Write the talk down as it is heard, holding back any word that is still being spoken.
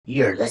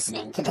You're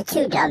listening to the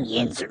Two Dumb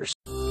Yinzers.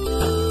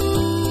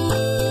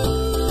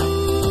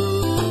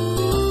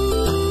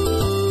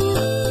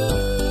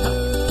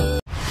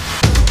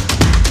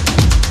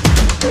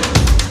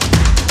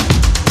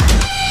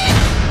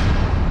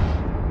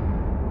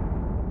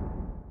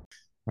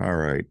 All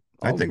right.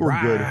 I All think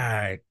we're good.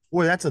 right.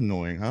 Boy, that's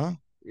annoying, huh?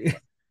 We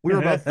were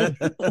about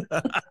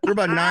we're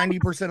about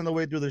 90% of the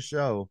way through the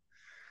show.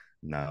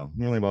 No,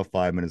 we're only about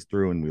 5 minutes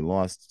through and we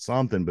lost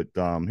something, but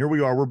here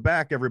we are. We're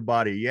back,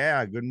 everybody.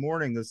 Yeah, good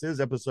morning. This is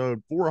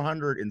episode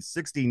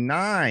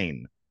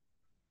 469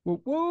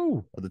 Woo,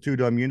 woo. of the Two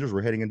Dumb Yinzers.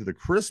 We're heading into the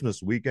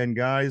Christmas weekend,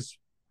 guys.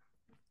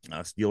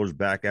 Steelers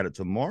back at it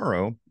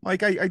tomorrow.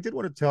 Mike, I did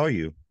want to tell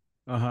you.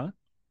 Uh-huh.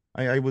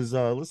 I was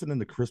listening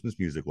to Christmas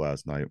music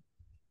last night,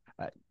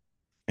 I,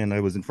 and I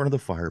was in front of the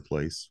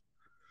fireplace.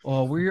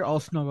 oh, we're all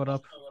snuggled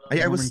up, I was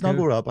warming too.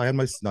 snuggled up. I had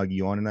my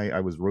snuggie on, and I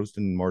was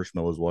roasting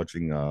marshmallows,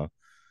 watching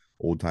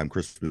old time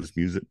Christmas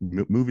music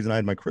movies, and I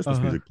had my Christmas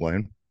Uh-huh. music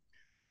playing.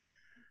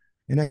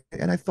 And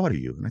I thought of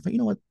you, and I thought, you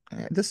know what,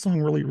 this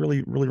song really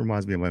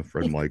reminds me of my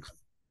friend Mike,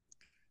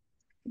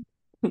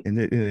 and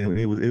it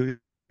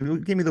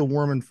gave me the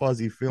warm and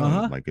fuzzy feelings,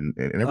 Uh-huh. Mike. And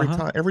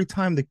Uh-huh. every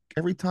time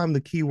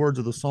the key words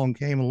of the song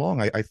came along,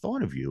 I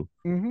thought of you,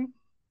 Mm-hmm.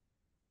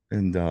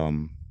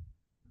 and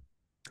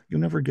you'll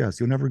never guess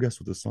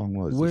what the song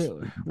was. This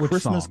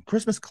Which song?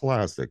 Christmas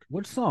classic.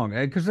 Which song?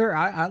 Because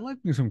I like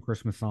me some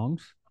Christmas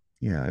songs.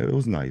 Yeah, it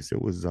was nice.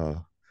 It was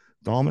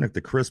Dominic the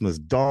Christmas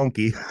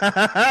Donkey.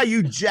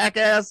 You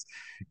jackass.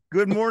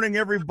 Good morning,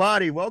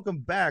 everybody. Welcome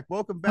back.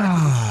 Welcome back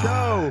to the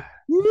show.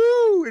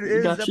 Woo! It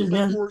is Got you, episode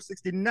man.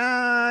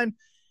 469.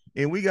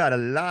 And we got a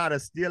lot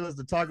of Steelers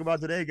to talk about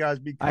today, guys,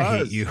 I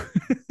hate you.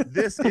 because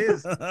this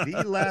is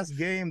the last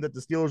game that the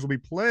Steelers will be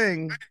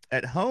playing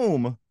at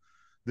home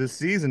this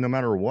season, no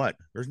matter what.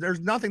 There's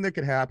nothing that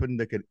could happen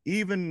that could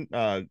even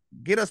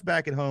get us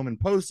back at home in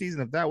postseason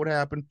if that would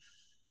happen.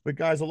 But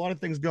guys, a lot of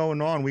things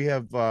going on. We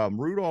have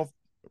Rudolph,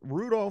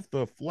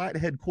 the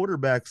flathead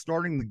quarterback,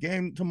 starting the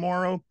game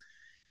tomorrow.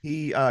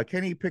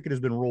 Kenny Pickett has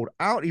been rolled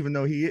out, even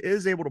though he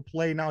is able to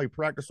play now. He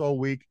practiced all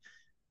week.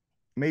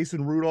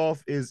 Mason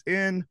Rudolph is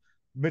in.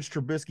 Mitch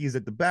Trubisky is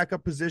at the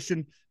backup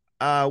position.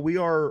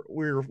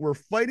 We're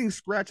fighting,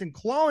 scratching,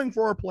 clawing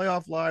for our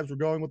playoff lives. We're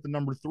going with the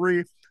number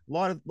 3. A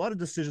lot of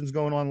decisions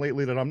going on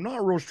lately that I'm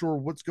not real sure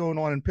what's going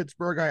on in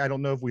Pittsburgh. I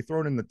don't know if we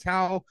thrown in the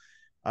towel.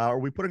 Are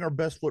we putting our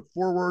best foot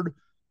forward?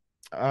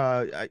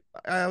 A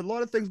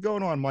lot of things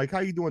going on. Mike, how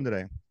you doing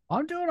today?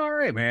 I'm doing all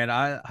right, man.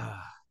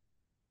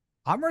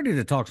 I'm ready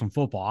to talk some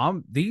football.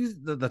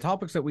 The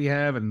topics that we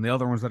have and the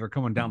other ones that are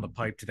coming down the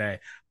pipe today.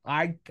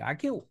 I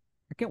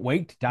can't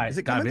wait to Is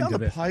it dive coming down into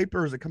the this. pipe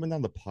or is it coming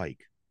down the pike?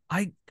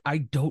 I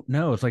don't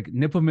know. It's like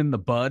nip them in the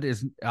bud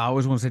is I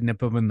always want to say nip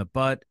them in the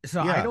butt.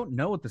 So I Yeah, don't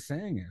know what the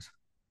saying is.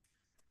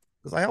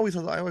 because I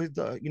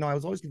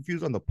was always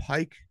confused on the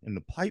pike and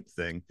the pipe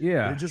thing, but it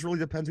Yeah, just really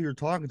depends who you're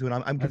talking to, and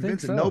I'm I think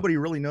convinced that so. nobody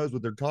really knows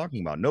what they're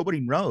talking about. Nobody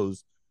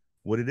knows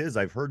what it is.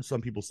 I've heard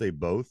some people say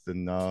both,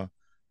 and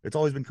it's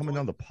always been coming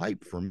down the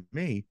pipe for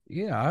me.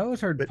 Yeah,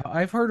 But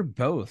I've heard of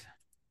both.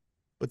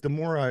 but the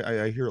more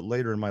I hear it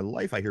later in my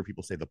life, I hear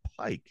people say the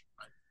pike.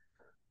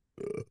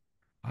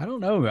 I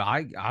don't know.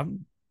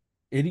 I'm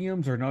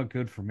idioms are not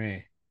good for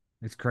me.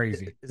 It's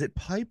crazy. Is it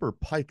pipe or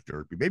pike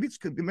derby? Maybe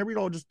it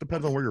all just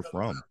depends on where you're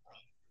from.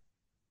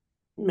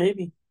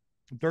 Maybe.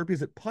 Derby,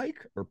 is it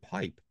pike or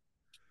pipe?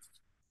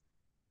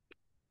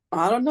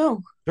 I don't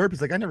know.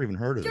 Derby's like, I never even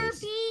heard of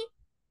this.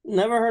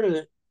 Never heard of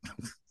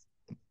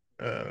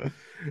it.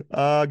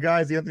 Uh,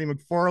 Guys, Anthony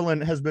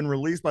McFarland has been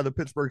released by the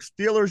Pittsburgh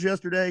Steelers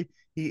yesterday.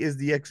 He is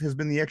has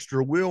been the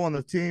extra wheel on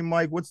the team.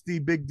 Mike, what's the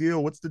big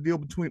deal? What's the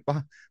deal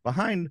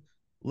behind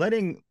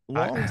letting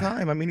long I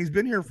time? I mean, he's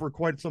been here for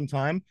quite some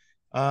time.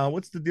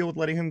 What's the deal with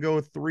letting him go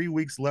with 3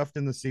 weeks left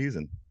in the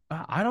season?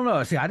 I don't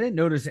know. See, I didn't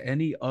notice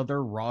any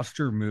other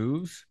roster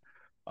moves.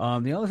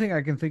 The only thing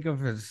I can think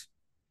of is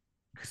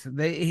 'cause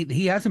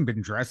he hasn't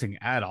been dressing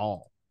at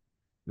all.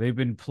 They've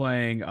been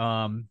playing.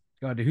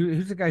 God,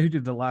 who's the guy who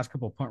did the last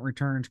couple of punt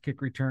returns,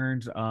 kick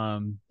returns?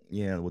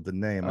 Yeah, with the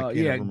name, I can't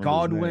Yeah, ever remember his name.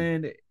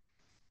 Godwin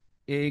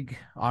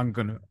I'm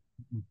gonna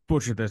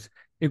butcher this.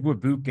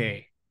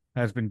 Igwabuke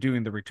has been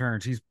doing the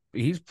returns.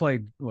 He's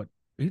played what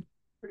he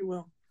Pretty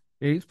well.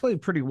 he's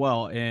played pretty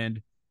well,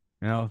 and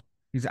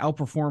he's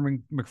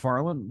outperforming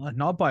McFarland,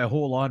 not by a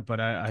whole lot, but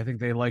I think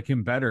they like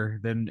him better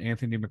than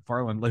Anthony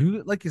McFarland,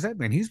 who, like you said,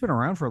 man, he's been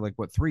around for like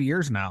what 3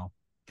 years now,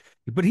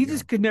 but he Yeah,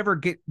 just could never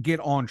get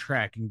on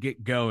track and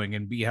get going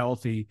and be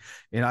healthy.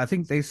 And I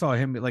think they saw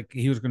him like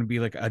he was going to be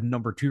like a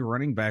number 2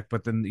 running back,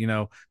 but then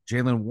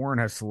Jalen Warren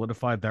has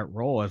solidified that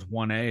role as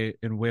 1A,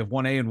 and we have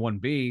 1A and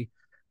 1B,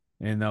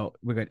 and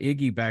we got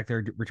Iggy back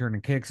there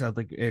returning kicks. I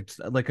think it's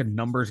like a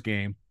numbers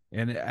game,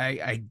 and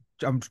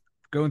I'm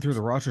going through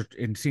the roster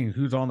and seeing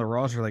who's on the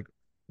roster, like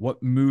what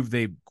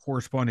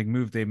corresponding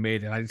move they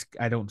made, and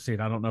I don't see it.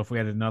 I don't know if we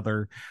had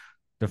another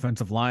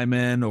defensive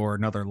lineman or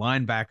another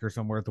linebacker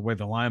somewhere. The way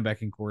the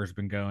linebacking core has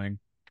been going,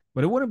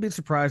 but it wouldn't be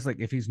surprised like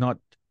if he's not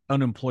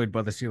unemployed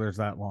by the Steelers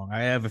that long. I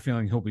have a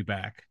feeling he'll be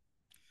back.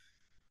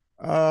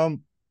 A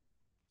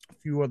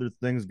few other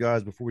things,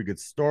 guys, before we get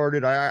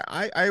started.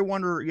 I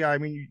wonder. Yeah, I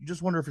mean, you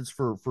just wonder if it's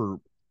for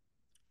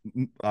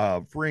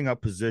freeing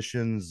up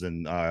positions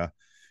and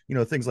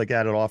things like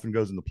that. It often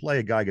goes into play.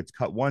 A guy gets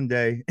cut one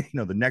day,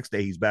 the next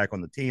day he's back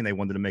on the team. They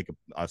wanted to make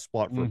a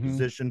spot for a Mm-hmm.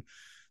 position,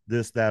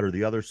 this, that, or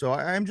the other. So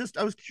I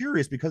was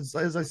curious because,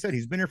 as I said,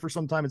 he's been here for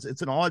some time.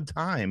 It's an odd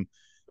time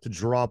to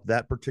drop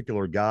that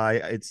particular guy.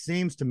 It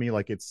seems to me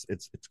like it's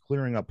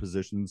clearing up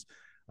positions,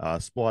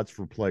 spots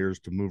for players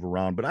to move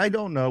around. But I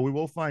don't know. We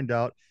will find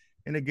out.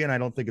 And again, I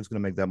don't think it's going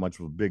to make that much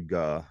of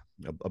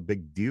a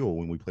big deal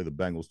when we play the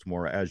Bengals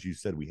tomorrow. As you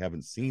said, we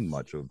haven't seen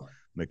much of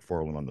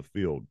McFarland on the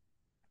field.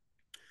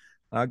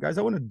 Guys,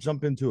 I want to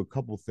jump into a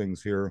couple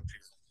things here.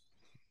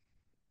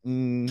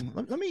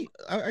 Let me.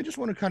 I just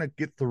want to kind of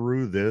get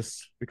through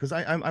this because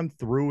I'm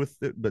through with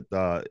it, but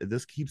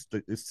this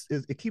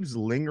it keeps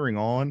lingering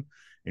on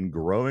and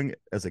growing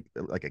as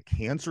like a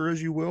cancer,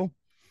 as you will.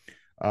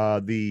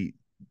 The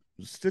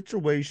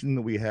situation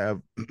that we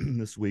have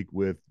this week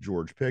with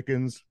George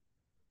Pickens.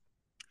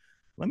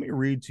 Let me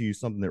read to you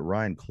something that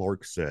Ryan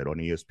Clark said on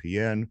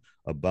ESPN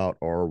about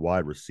our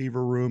wide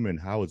receiver room and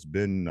how it's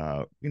been,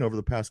 over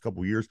the past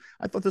couple of years.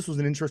 I thought this was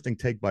an interesting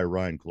take by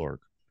Ryan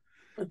Clark.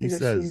 I He think I've seen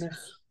says,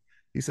 this.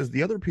 he says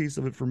the other piece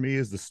of it for me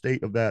is the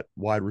state of that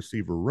wide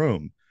receiver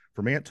room.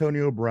 From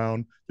Antonio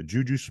Brown to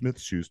Juju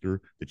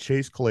Smith-Schuster to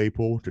Chase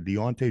Claypool to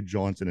Deontay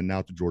Johnson and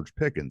now to George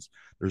Pickens,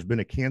 there's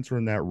been a cancer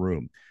in that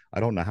room.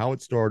 I don't know how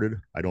it started.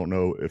 I don't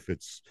know if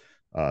it's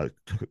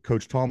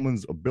Coach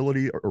Tomlin's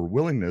ability or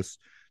willingness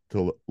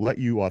to let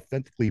you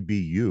authentically be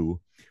you,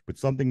 but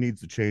something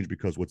needs to change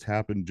because what's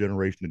happened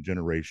generation to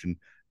generation,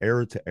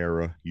 era to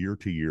era, year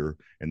to year,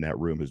 in that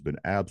room has been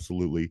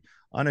absolutely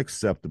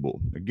unacceptable.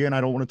 Again,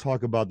 I don't want to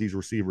talk about these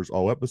receivers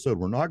all episode.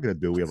 We're not going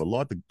to do. We have a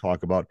lot to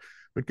talk about,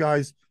 but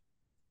guys,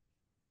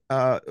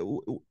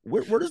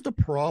 where does the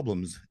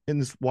problems in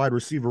this wide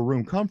receiver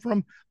room come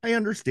from? I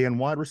understand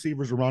wide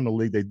receivers around the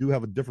league, they do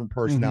have a different Mm-hmm.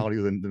 personality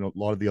than a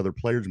lot of the other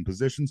players and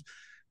positions.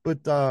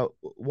 But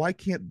why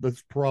can't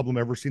this problem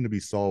ever seem to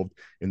be solved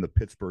in the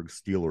Pittsburgh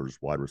Steelers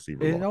wide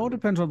receiver It locker all room?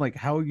 depends on like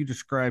how you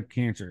describe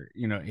cancer.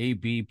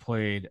 AB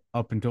played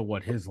up until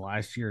what his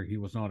last year. He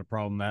was not a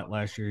problem that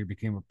last year. He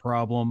became a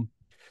problem.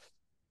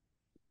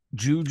 I mean,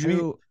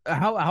 Juju,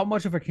 how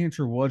much of a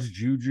cancer was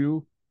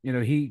Juju? do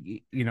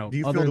you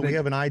feel Other that we than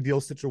have an ideal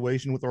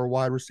situation with our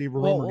wide receiver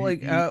room, or well, do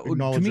like you to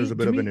acknowledge there's me, a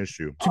bit of an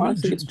issue? to me, I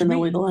think it's to been that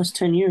way me, the last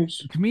 10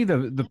 years.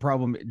 the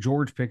problem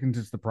George Pickens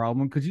is the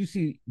problem because you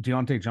see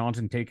Deontay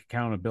Johnson take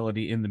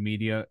accountability in the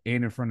media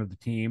and in front of the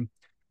team.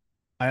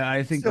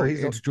 I think Still, like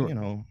he's a, it's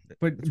it's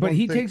but one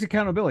he thing. takes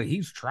accountability.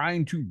 He's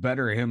trying to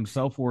better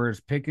himself,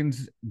 whereas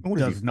Pickens What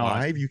is he, does not.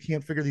 5? You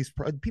can't figure these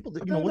people.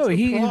 No, What's the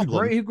he's great.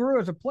 problem? He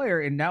grew as a player,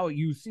 and now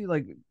you see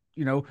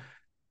you know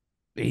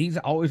he's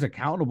always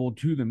accountable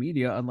to the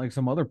media, unlike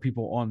some other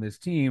people on this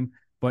team.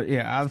 But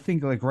yeah, I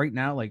think like right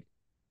now, like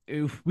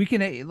if we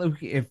can,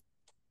 if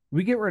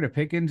we get rid of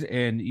Pickens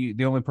and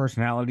the only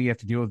personality you have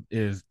to deal with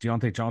is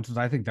Deontay Johnson's,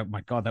 I think that my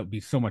God, that would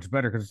be so much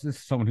better because this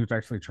is someone who's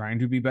actually trying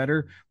to be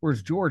better.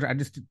 Whereas George, I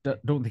just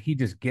don't think he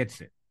just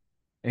gets it.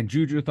 And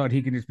Juju thought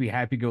he could just be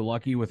happy go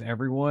lucky with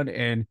everyone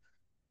and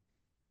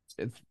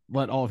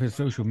let all of his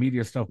social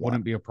media stuff Why,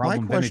 wouldn't be a my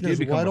problem. Then it question did is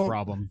become why a don't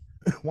problem.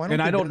 why And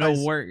don't I the don't know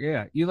guys where,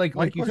 yeah, you my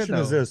like you said question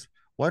is though. this: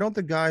 why don't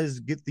the guys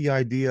get the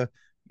idea?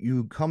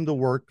 You come to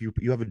work,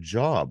 you have a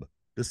job.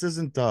 This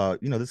isn't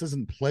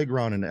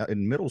playground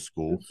in middle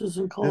school. This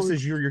isn't This college.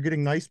 is you're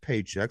getting nice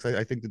paychecks.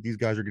 I think that these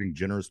guys are getting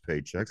generous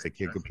paychecks. They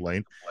can't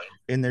complain,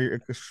 and they're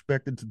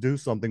expected to do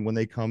something when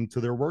they come to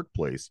their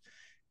workplace.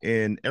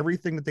 And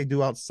everything that they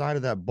do outside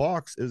of that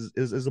box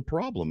is a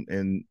problem.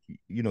 And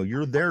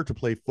you're there to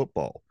play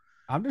football.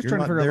 I'm just You're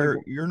trying to not figure out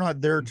like there. You're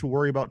not there to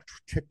worry about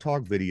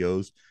TikTok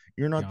videos.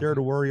 You're not there Deontay.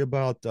 to worry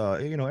about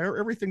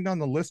everything down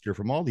the list here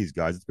from all these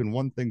guys. It's been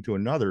one thing to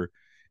another.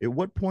 At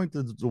what point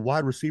does the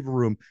wide receiver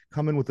room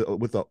come in with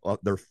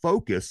their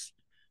focus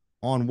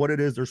on what it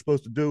is they're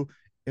supposed to do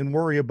and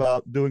worry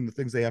about doing the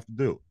things they have to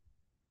do?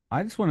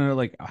 I just want to know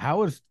like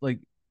how is like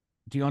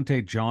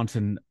Deontay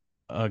Johnson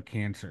a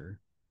cancer?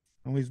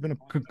 Well, he's been a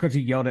Because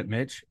he yelled at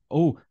Mitch.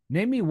 Oh,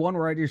 name me one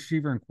wide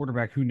receiver and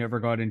quarterback who never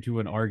got into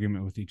an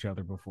argument with each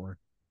other before.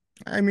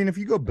 I mean, if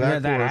you go Yeah,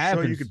 back through that our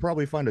show, you could happens.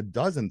 probably find a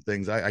dozen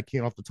things. I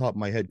can't off the top of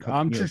my head.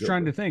 I'm just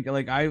trying to think.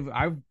 Like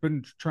I've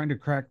been trying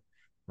to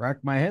rack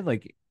my head.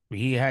 Like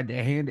he had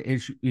a hand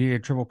issue. He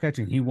had trouble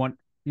catching.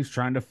 He's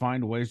trying to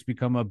find ways to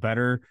become a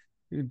better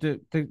to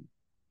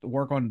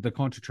work on the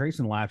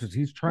concentration lapses.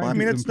 He's Well, trying I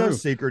mean, to it's no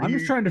improve. secret. I'm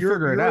just trying to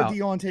figure it You're a out.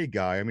 Deontay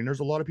guy. I mean, there's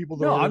a lot of people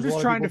that No, are. I'm There's a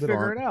just lot of trying people to that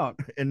figure aren't.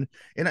 it out.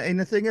 And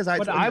the thing is,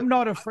 But I'm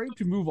not afraid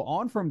to move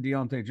on from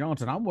Deontay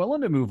Johnson. I'm willing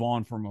to move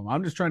on from him.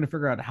 I'm just trying to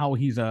figure out how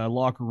he's a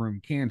locker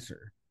room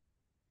cancer.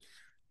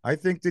 I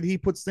think that he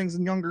puts things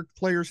in younger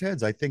players'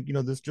 heads. I think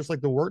this just like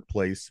the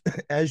workplace.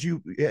 As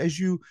you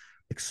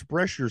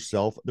express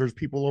yourself, there's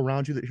people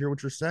around you that hear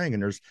what you're saying,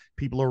 and there's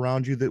people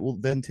around you that will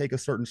then take a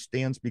certain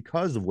stance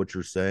because of what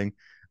you're saying.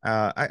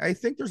 I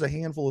think there's a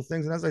handful of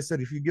things, and as I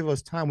said, if you give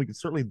us time, we can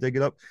certainly dig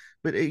it up.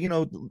 But to I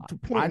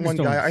point just one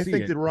don't guy, I see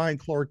think it. that Ryan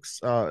Clark's.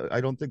 I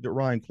don't think that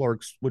Ryan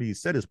Clark's what he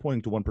said is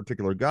pointing to one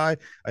particular guy.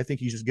 I think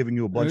he's just giving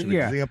you a bunch of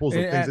Yeah, examples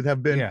of things that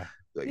have been, yeah,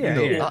 yeah,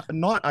 yeah, Yeah.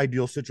 not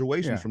ideal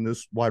situations yeah. from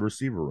this wide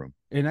receiver room.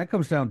 And that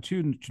comes down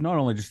to not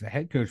only just the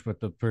head coach, but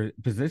the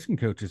position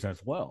coaches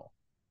as well,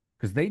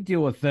 because they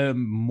deal with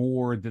them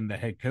more than the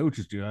head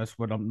coaches do. That's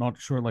what I'm not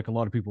sure. Like a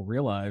lot of people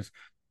realize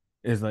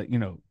is that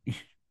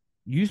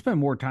you spend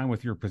more time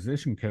with your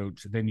position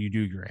coach than you do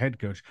your head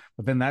coach.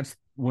 But then that's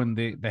when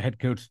the head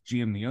coach,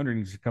 GM, the owner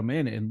needs to come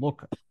in and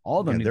look.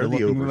 All of them Yeah, need they're to the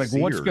look and be like,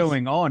 what's overseers.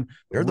 going on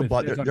They're the with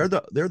but this?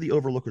 they're the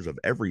overlookers of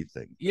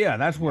everything. Yeah,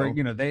 that's You where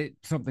know, they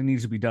something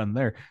needs to be done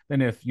there.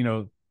 Then if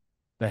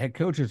the head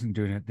coach isn't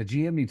doing it, the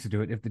GM needs to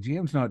do it. If the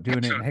GM's not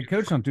doing it and the head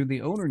coach not doing it,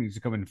 the owner needs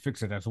to come in and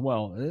fix it as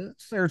well.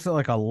 There's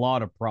like a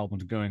lot of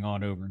problems going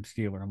on over in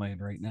Steeler land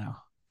right now.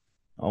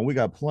 we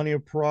got plenty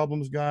of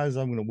problems, guys.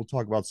 We'll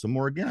talk about some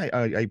more. Again,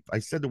 I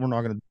said that we're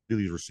not gonna do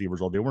these receivers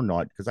all day. We're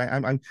not, because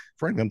I'm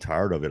frankly I'm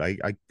tired of it.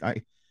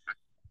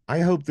 I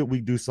hope that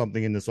we do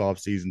something in this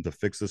offseason to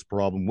fix this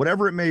problem,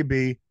 whatever it may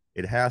be.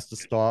 It has to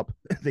stop.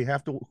 They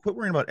have to quit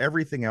worrying about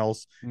everything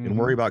else and Mm-hmm.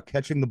 worry about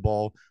catching the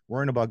ball,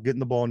 worrying about getting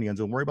the ball in the end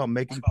zone, worry about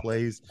making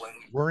plays,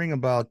 worrying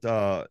about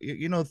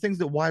things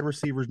that wide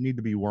receivers need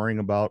to be worrying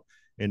about,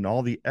 and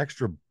all the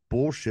extra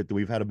bullshit that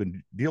we've had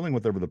been dealing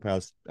with over the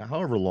past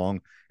however long.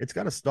 It's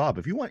got to stop.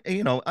 If you want,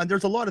 and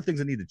there's a lot of things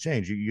that need to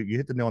change. You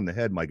hit the nail on the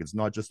head, Mike. It's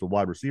not just the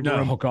wide receiver No,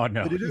 room, oh God,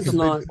 no. but it is a It's big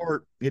not.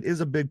 part. It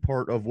is a big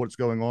part of what's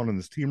going on in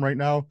this team right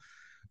now,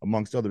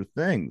 amongst other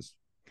things.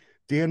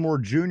 Dan Moore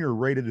Jr.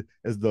 rated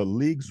as the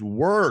league's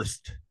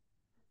worst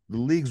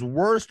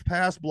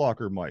pass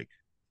blocker, Mike.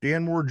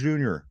 Dan Moore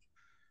Jr.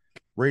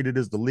 rated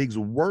as the league's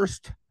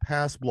worst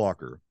pass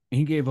blocker.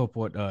 He gave up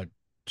what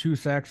 2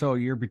 sacks all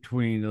year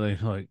between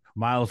like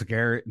Myles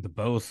Garrett, the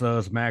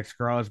Bosa's, Max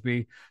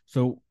Crosby.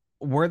 So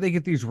where they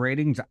get these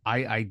ratings,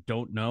 I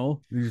don't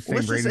know. These Well, same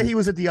let's just say ratings. he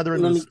was at the other end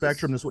of Let the me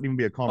spectrum. just. This wouldn't even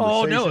be a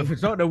Oh no, if conversation.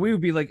 it's not, no, we would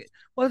be like,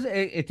 well,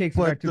 it takes it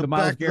back But to the the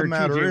Myles fact of the Garrett, TJ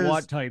matter Watt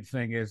is, type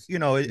thing is,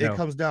 it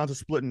comes down to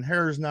splitting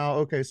hairs now.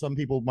 Okay, some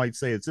people might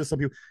say it's this.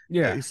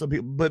 yeah, Some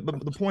people, but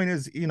the point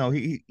is,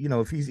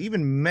 if he's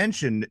even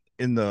mentioned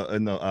in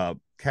the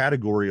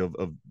category of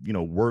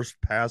worst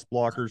pass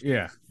blockers,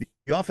 yeah,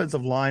 the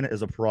offensive line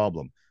is a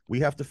problem. We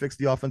have to fix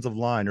the offensive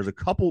line.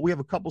 We have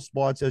a couple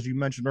spots, as you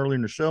mentioned earlier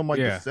in the show, Mike,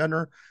 the yeah.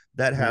 center,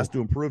 that has Ooh. to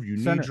improve. You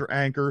need Center. your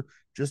anchor,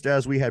 just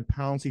as we had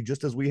Pouncey,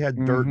 just as we had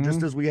Dirt, Mm-hmm.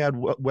 just as we had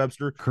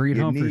Webster. Creed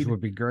You Humphreys need,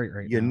 would be great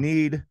right you now.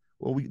 need,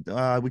 well,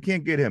 we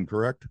can't get him,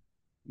 correct?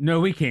 No,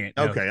 we can't.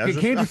 No, Okay, that's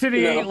just Kansas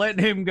City ain't No.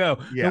 letting him go.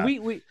 No, yeah.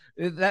 we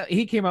that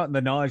he came out in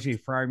the Najee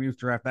Frymuth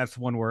draft. That's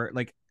one where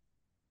like,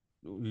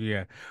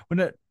 yeah.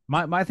 When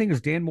my thing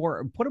is Dan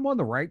Moore, put him on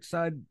the right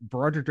side,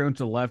 Broderick Jones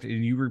to the left,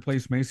 and you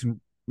replace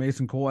Mason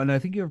Cole, and I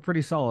think you have a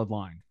pretty solid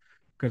line.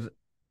 Because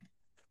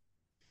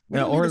We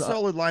don't need or a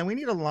solid line. We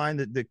need a line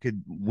that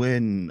could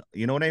win.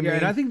 You know what I yeah,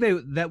 and I mean?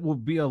 think that will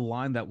be a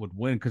line that would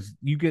win because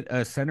you get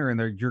a center in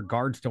there, your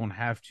guards don't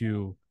have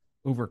to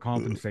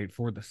overcompensate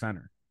for the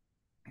center.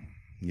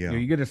 Yeah.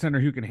 You get a center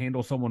who can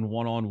handle someone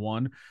one on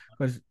one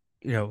because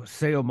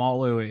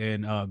Sayamalu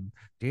and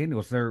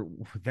Daniels,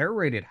 they're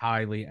rated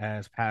highly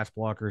as pass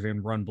blockers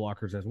and run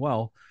blockers as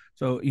well.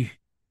 So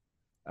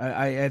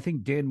I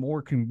think Dan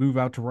Moore can move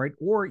out to right,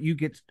 or you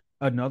get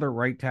another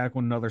right tackle,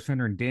 another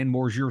center, and Dan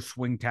Moore's your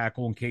swing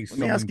tackle in case Let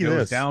me someone ask you goes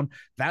this. down.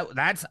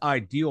 That's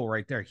ideal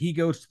right there. He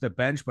goes to the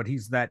bench, but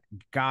he's that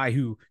guy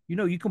who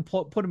you can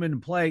put him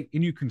in play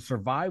and you can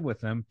survive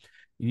with him.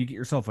 And you get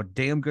yourself a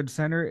damn good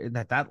center, and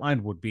that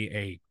line would be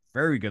a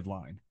very good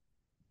line.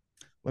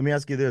 Let me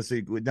ask you this.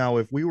 Now,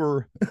 if we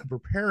were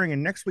preparing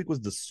and next week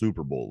was the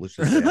Super Bowl, let's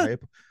just say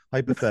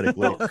hypothetically.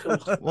 Well,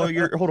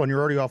 hold on. You're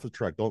already off the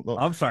track. Don't.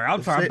 I'm sorry.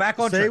 I'm say, back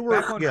on say track.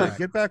 we're Back on yeah. track.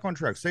 Get back on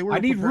track. Say we're I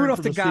need preparing Rudolph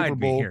for to the Super guide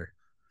me Bowl. here.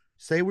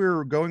 Say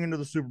we're going into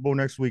the Super Bowl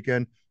next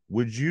weekend.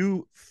 Would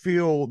you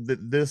feel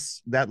that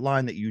that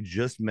line that you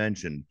just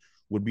mentioned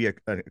would be a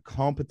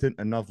competent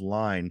enough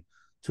line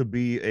to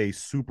be a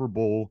Super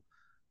Bowl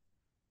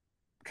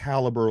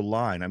caliber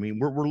line? I mean,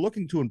 we're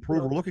looking to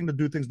improve. We're looking to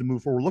do things to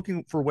move forward. We're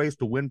looking for ways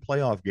to win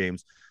playoff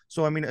games.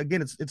 So I mean,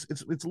 again, it's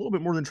a little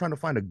bit more than trying to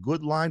find a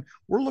good line.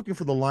 We're looking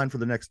for the line for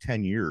the next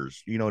 10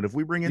 years. And if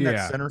we bring in that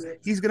Yeah. center,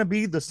 he's going to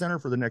be the center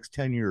for the next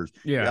 10 years.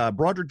 Yeah.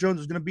 Broderick Jones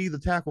is going to be the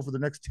tackle for the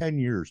next 10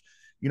 years.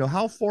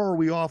 How far are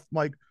we off,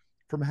 Mike,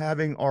 from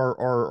having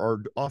our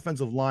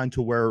offensive line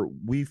to where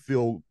we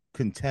feel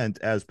content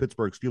as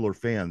Pittsburgh Steelers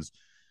fans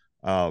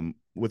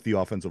with the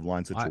offensive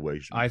line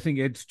situation? I think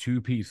it's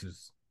two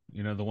pieces.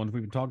 The ones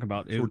we've been talking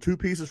about. So we're two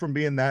pieces from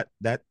being that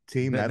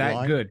team, that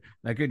line. Good.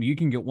 That good. You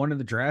can get one in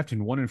the draft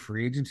and one in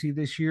free agency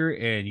this year,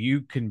 and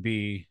you can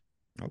be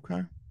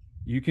okay.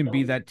 You can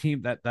be that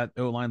team, that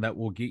O line that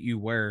will get you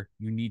where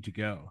you need to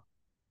go.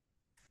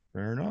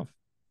 Fair enough.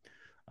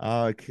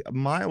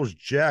 Miles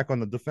Jack on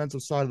the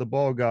defensive side of the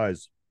ball,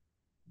 guys.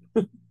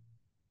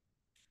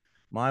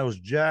 Miles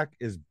Jack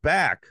is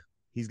back.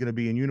 He's going to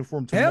be in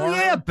uniform tomorrow. Hell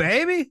yeah,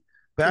 baby!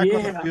 back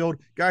on the Yeah. field.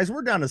 Guys,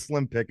 we're down to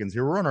slim pickings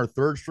here. We're on our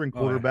third string Oh,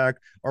 yeah. quarterback,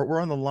 or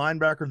we're on the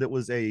linebacker that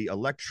was a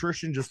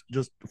electrician just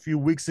a few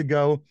weeks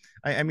ago.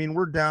 I mean,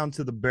 we're down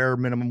to the bare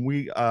minimum.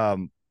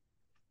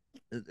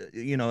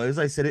 As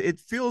I said, it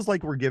feels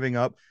like we're giving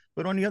up.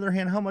 But on the other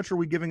hand, how much are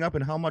we giving up,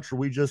 and how much are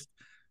we just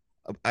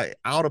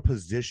out of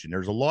position?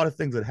 There's a lot of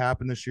things that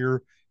happened this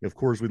year. Of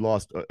course, we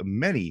lost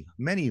many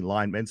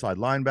inside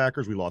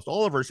linebackers. We lost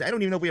all of our. I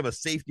don't even know if we have a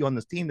safety on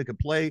this team that could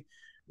play.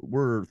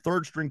 We're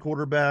third string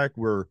quarterback.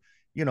 We're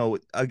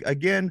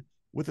again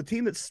with a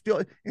team that's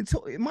still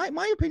until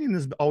my opinion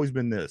has always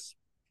been this,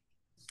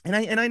 and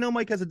I know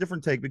Mike has a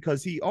different take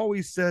because he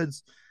always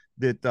says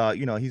that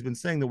he's been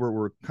saying that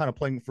we're kind of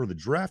playing for the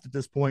draft at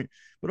this point.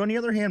 But on the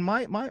other hand,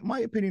 my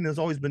opinion has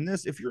always been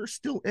this: if you're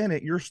still in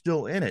it, you're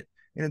still in it,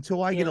 and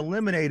until I get Yeah.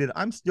 eliminated,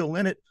 I'm still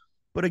in it.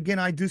 But again,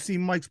 I do see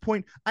Mike's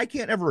point. I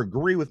can't ever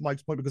agree with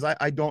Mike's point because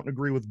I don't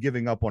agree with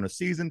giving up on a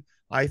season.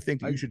 I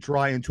think that you should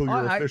try until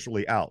you're I,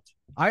 officially out.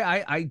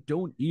 I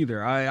don't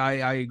either.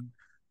 I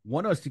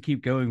want us to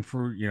keep going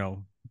for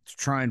to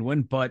try and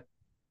win, but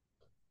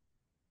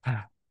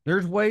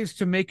there's ways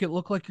to make it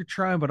look like you're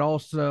trying, but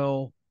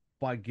also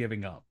by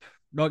giving up.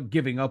 Not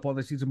giving up on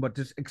the season, but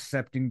just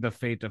accepting the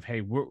fate of, hey,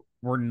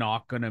 we're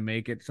not gonna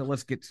make it. So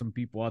let's get some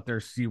people out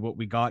there, see what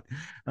we got.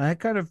 And I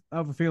kind of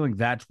have a feeling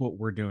that's what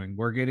we're doing.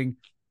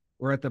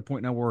 We're at the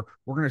point now where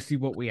we're gonna see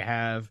what we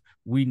have.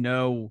 We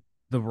know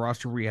the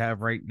roster we have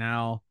right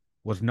now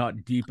was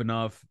not deep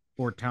enough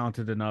or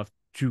talented enough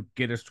to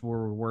get us to where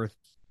we're worth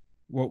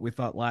what we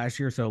thought last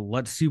year. So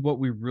let's see what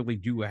we really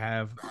do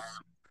have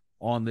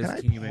on Can this I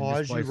team and just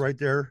pause you place. right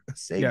there?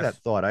 Save that Yes.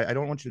 thought. I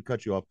don't want you to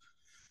cut you off.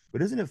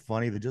 But isn't it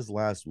funny that just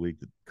last week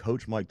that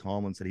Coach Mike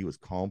Tomlin said he was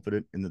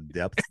confident in the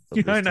depth of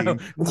I this know.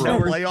 team for a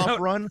playoff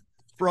run?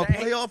 For a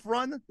Hey, playoff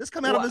run? This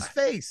come out of his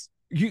face.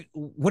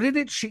 Wouldn't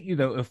it shit you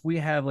though if we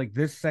have like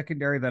this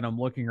secondary that I'm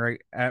looking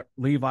right at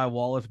Levi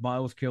Wallace,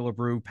 Miles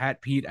Killebrew,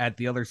 Pat Pete at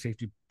the other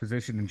safety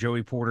position, and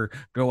Joey Porter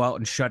go out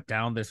and shut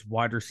down this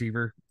wide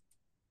receiver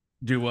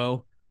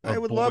duo I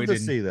of would love to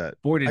see that.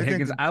 Boyd and I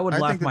think that I would I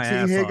laugh think that my T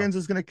ass off. Higgins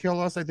is going to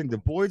kill us. I think the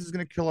Boyd is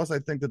going to kill us. I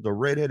think that the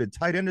redheaded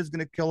tight end is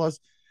going to kill us.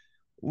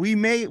 We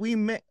may,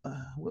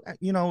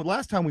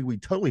 last time we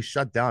totally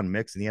shut down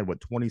Mix and he had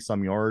what 20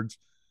 some yards.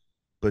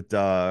 But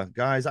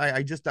guys,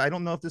 I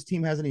don't know if this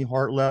team has any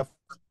heart left.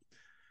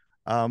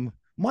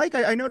 Mike,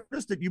 I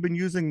noticed that you've been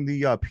using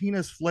the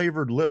penis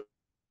flavored lip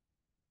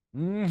a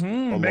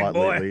Big lot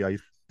boy. lately. I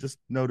just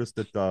noticed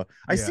that I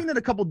Yeah. seen it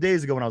a couple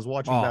days ago when I was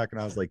watching Oh, back,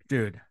 and I was like,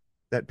 dude,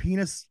 that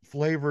penis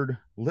flavored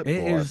lip it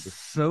is gloss.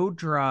 so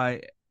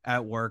dry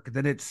at work.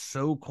 Then it's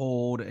so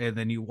cold, and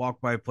then you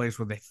walk by a place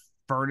where the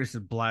furnace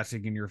is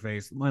blasting in your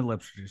face. My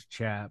lips are just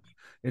chapped.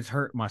 It's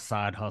hurt my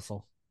side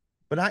hustle.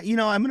 But I'm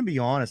going to be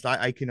honest.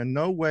 I can in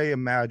no way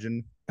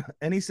imagine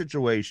any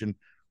situation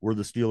where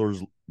the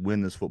Steelers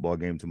win this football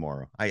game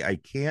tomorrow. I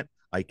can't.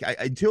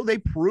 Until they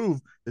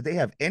prove that they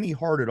have any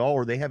heart at all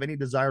or they have any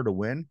desire to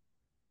win.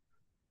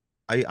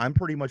 I'm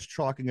pretty much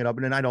chalking it up,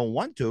 and then I don't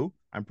want to.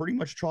 I'm pretty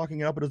much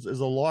chalking it up as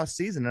a lost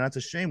season, and that's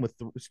a shame. With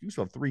excuse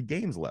me, 3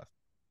 games left.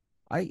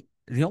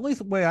 The only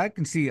way I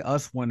can see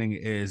us winning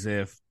is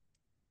if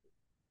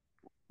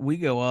we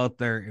go out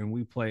there and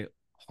we play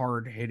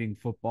hard hitting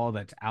football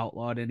that's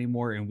outlawed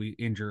anymore, and we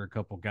injure a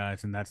couple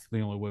guys, and that's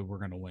the only way we're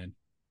going to win.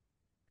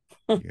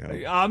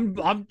 Yeah. I'm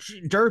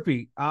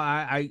derpy.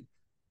 I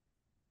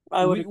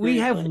would We agree,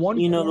 have but one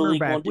the league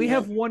cornerback. won't do We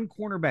have that. one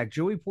cornerback.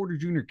 Joey Porter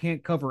Jr.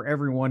 can't cover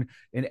everyone,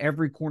 and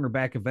every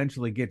cornerback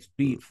eventually gets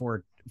beat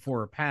for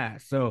a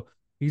pass. So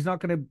he's not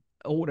going to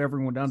hold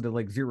everyone down to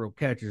like 0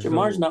 catches.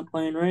 Jamar's So not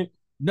playing, right?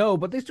 no,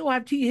 but they still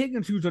have T.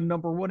 Higgins, who's a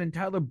number 1, and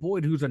Tyler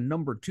Boyd, who's a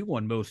number 2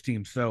 on most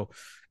teams. So,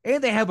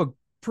 and they have a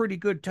pretty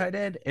good tight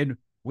end, and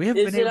we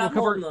haven't Is been it able at to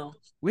cover. home though?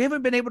 We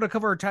haven't been able to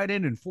cover a tight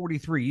end in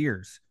 43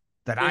 years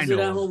that I Is it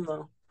know at of. home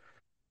though?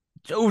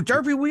 So,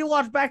 Derby, we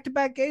lost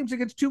back-to-back games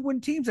against 2-win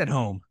teams at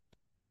home.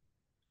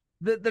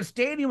 The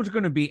stadium is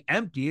going to be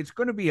empty. It's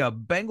going to be a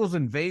Bengals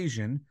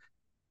invasion.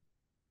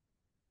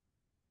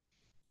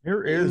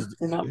 Here is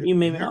You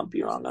may here, not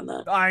be wrong on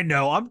that. I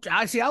know.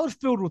 I see. I was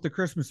filled with the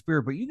Christmas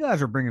spirit, but you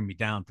guys are bringing me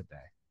down today.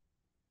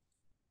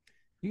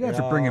 You guys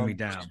are bringing me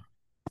down.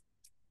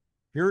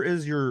 Here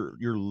is your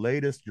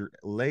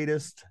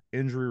latest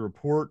injury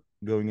report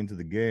going into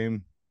the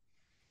game.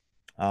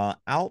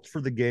 Out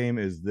for the game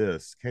is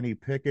this: Kenny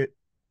Pickett,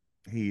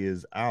 he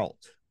is out.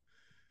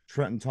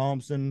 Trenton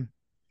Thompson,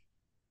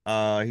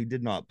 he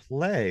did not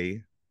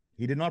play.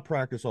 He did not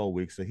practice all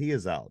week, so he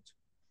is out.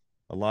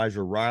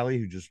 Elijah Riley,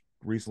 who just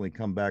recently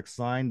come back,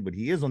 signed, but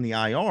he is on the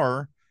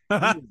IR.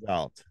 He is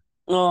out.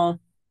 Oh,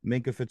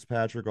 Minka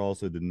Fitzpatrick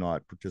also did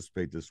not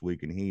participate this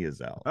week, and he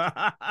is out.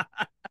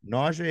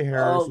 Najee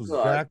Harris was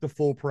God. back to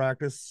full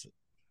practice.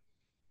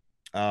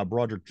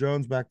 Broderick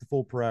Jones back to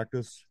full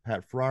practice.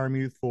 Pat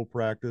Fryermuth full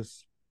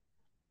practice.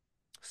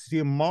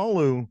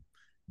 Siamalu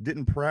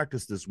didn't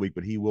practice this week,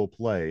 but he will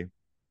play.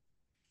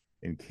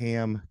 And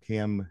Cam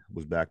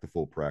was back to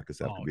full practice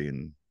after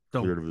being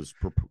cleared of his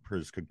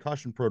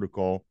concussion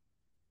protocol.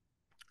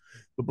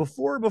 But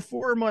before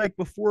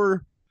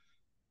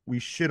we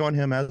shit on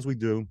him as we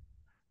do.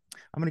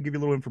 I'm going to give you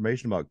a little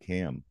information about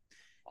Cam.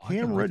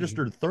 Cam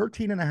registered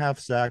 13 and a half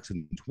sacks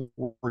in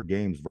 4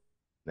 games for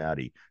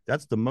Cincinnati.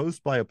 That's the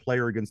most by a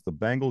player against the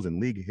Bengals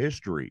in league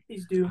history.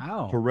 He's due.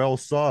 Wow. Terrell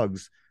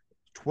Suggs,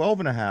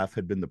 12 and a half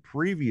had been the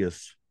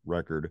previous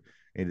record,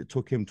 and it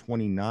took him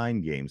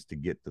 29 games to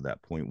get to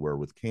that point, where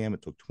with Cam,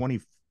 it took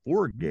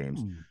 24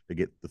 games to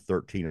get the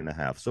 13 and a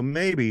half. So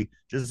maybe,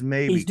 just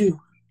maybe, he's due.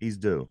 He's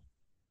due.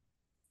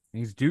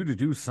 He's due to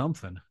do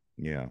something.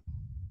 Yeah.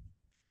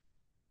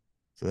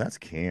 So that's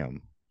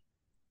Cam.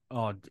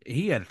 Oh,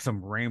 he had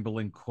some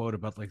rambling quote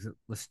about like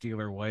the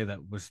Steeler way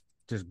that was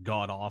just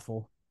god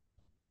awful.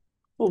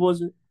 What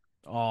was it?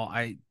 Oh,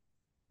 I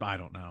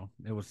don't know.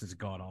 It was just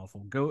god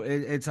awful.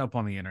 It's up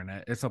on the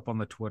internet. It's up on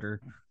the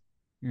Twitter.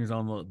 He was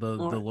on the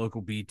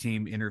local B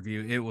team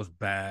interview. It was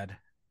bad.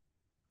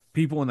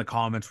 People in the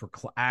comments were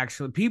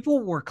people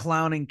were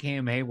clowning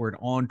Cam Hayward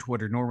on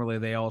Twitter. Normally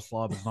they all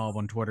slob his knob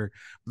on Twitter.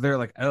 They're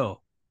like,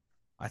 oh,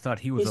 I thought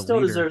he was he a still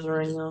leader. Deserves a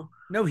ring though.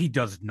 No, he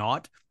does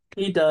not.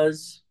 He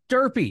does.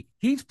 Derpy,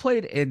 he's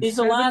played in. He's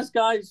the last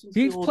guy.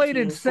 He's played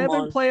in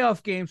 7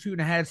 playoff games and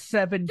has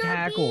 7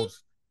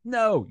 tackles.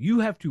 No,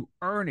 you have to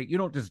earn it. You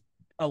don't just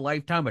a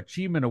lifetime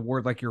achievement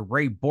award like your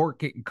Ray Bork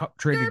getting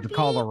traded to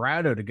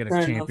Colorado to get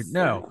a champion.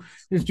 No,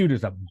 this dude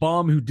is a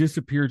bum who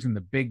disappears in the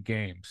big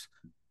games.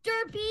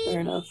 Derpy. Fair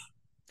enough.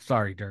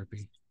 Sorry,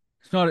 Derpy.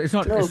 It's not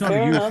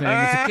a you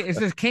thing.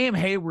 It's a Cam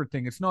Hayward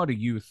thing. It's not a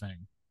you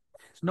thing.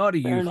 It's not a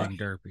you thing,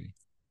 Derpy.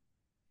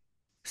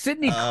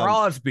 Sidney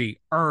Crosby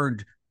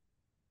earned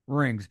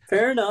rings.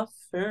 Fair enough.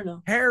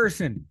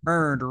 Harrison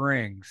earned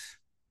rings.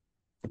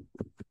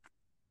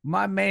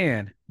 My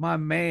man,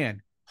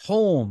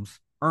 Holmes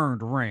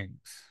earned rings.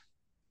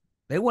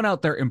 They went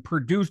out there and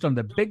produced on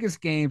the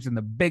biggest games and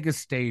the biggest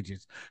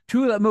stages.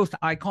 2 of the most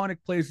iconic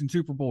plays in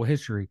Super Bowl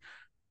history.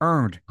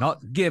 Earned,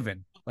 not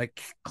given, like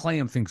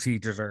Clam thinks he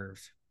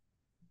deserves.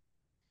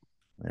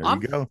 There you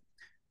go.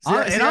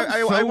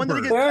 I wanted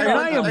to get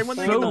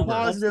the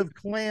positive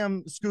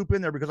Clam scoop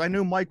in there because I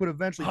knew Mike would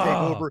eventually take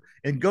over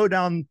and go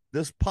down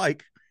this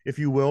pike, if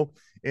you will,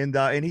 and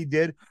he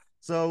did.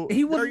 So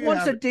he was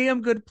once a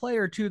damn good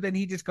player too. Then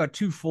he just got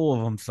too full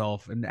of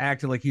himself and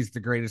acted like he's the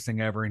greatest thing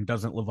ever and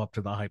doesn't live up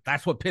to the hype.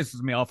 That's what pisses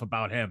me off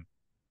about him.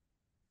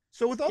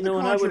 So with all the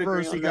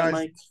controversy,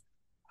 guys,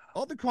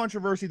 all the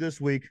controversy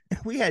this week,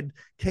 we had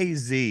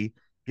KZ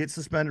get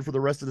suspended for the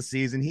rest of the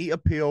season. He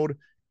appealed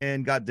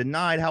and got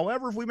denied.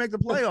 However, if we make the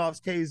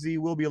playoffs, KZ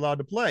will be allowed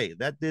to play.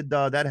 That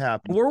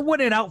happened. We're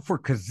winning out for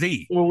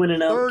KZ. We're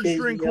winning out. Third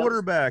string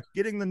quarterback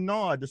getting the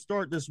nod to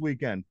start this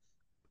weekend.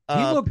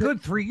 He looked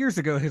good 3 years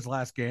ago, his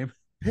last game.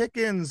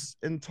 Pickens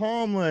and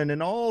Tomlin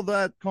and all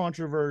that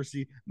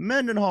controversy.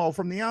 Mendenhall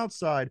from the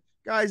outside.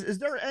 Guys, is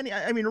there any,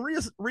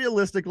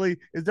 realistically,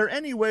 is there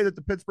any way that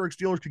the Pittsburgh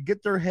Steelers could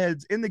get their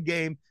heads in the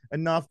game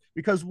enough?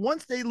 Because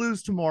once they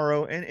lose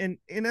tomorrow, and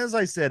as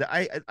I said,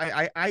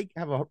 I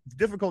have a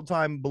difficult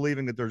time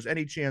believing that there's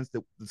any chance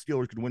that the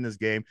Steelers could win this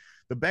game.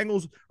 The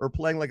Bengals are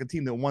playing like a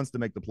team that wants to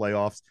make the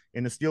playoffs,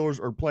 and the Steelers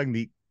are playing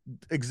the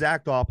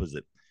exact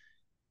opposite.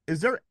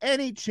 Is there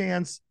any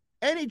chance,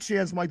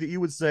 Mike, that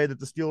you would say that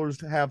the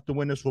Steelers have to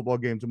win this football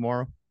game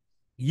tomorrow?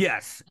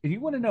 Yes. If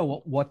you want to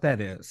know what that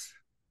is,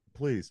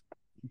 please.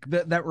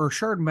 That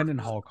Rashard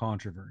Mendenhall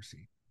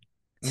controversy.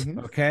 Mm-hmm.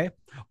 Okay.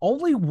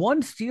 Only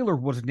one Steeler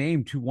was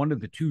named to one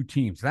of the 2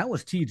 teams. That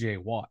was TJ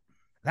Watt.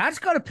 That's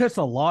got to piss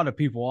a lot of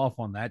people off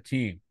on that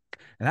team.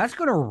 And that's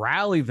going to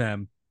rally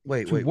them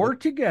to work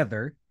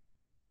together.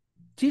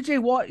 TJ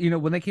Watt,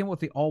 when they came with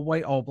the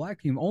all-white,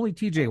 all-black team, only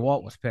TJ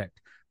Watt was picked.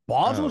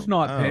 Boz was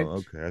not picked.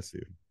 Okay, I see.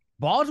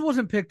 Boz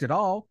wasn't picked at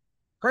all.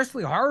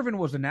 Presley Harvin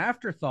was an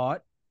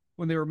afterthought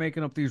when they were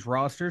making up these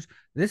rosters.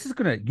 This is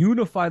going to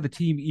unify the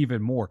team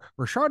even more.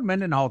 Rashard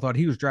Mendenhall thought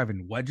he was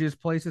driving wedges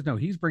places. No,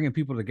 he's bringing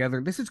people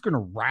together. This is going to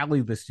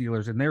rally the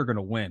Steelers, and they're going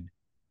to win.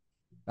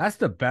 That's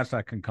the best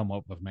I can come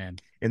up with, man.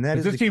 And that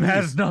is this team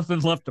has nothing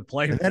left to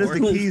play for. That is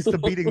the keys to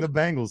beating the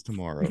Bengals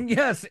tomorrow.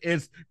 Yes,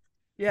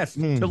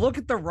 to look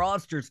at the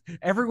rosters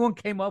everyone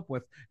came up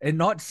with and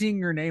not seeing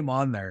your name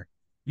on there.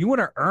 You want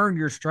to earn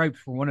your stripes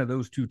for one of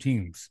those 2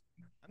 teams.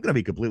 I'm gonna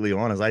be completely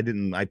honest.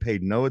 I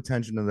paid no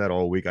attention to that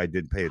all week. I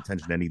didn't pay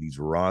attention to any of these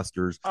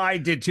rosters. I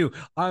did too.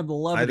 I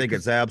think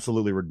it's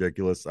absolutely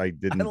ridiculous. I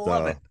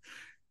love it.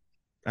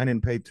 I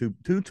didn't pay two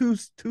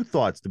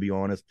thoughts, to be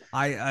honest.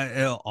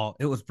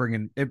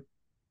 It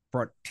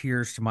brought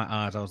tears to my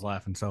eyes. I was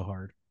laughing so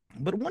hard.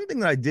 But one thing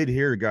that I did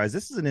hear, guys,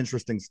 this is an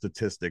interesting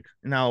statistic.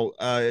 Now,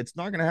 it's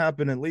not going to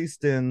happen at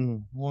least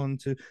in 1,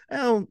 2.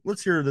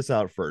 Let's hear this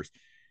out first.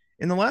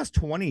 In the last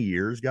 20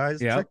 years,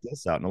 guys, check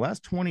this out. In the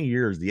last 20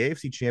 years, the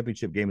AFC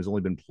Championship game has only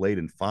been played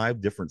in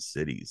 5 different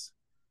cities.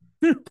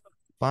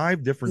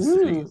 5 different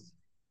cities.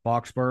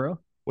 Foxborough.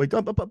 Wait,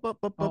 I'm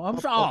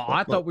sorry.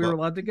 I thought we were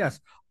allowed to guess.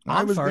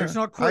 I was going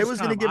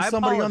to give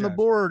somebody on the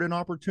board an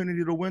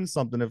opportunity to win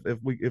something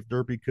if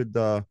Derpy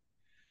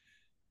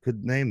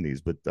could name these,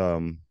 but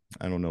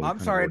I don't know. I'm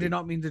sorry, I did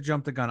not mean to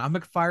jump the gun. I'm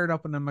fired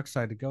up and I'm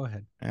excited. Go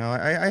ahead. Now,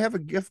 I have a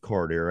gift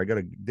card here. I got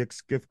a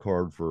Dick's gift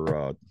card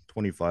for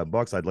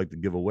 $25. I'd like to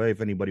give away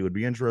if anybody would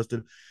be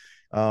interested.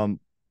 Um,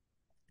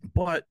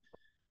 but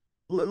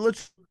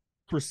let's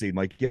proceed,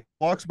 Mike. Yeah,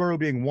 Foxborough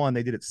being one,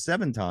 they did it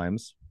 7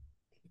 times.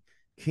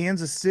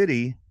 Kansas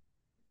City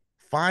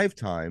 5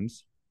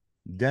 times.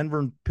 Denver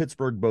and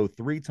Pittsburgh both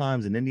 3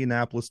 times, and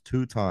Indianapolis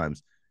 2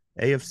 times.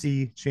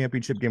 AFC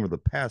Championship game of the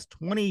past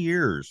 20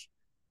 years.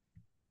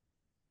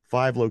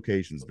 5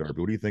 locations,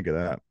 Darby. What do you think of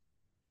that?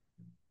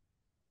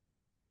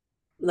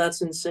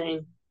 That's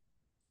insane.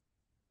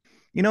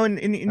 You know, and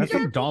That's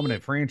some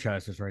dominant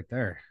franchises right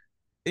there.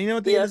 You know,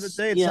 at the end of the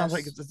day, it sounds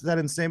like it's that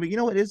insane. But you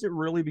know what? Is it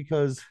really?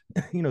 Because,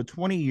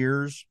 20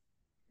 years,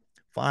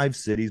 5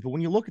 cities. But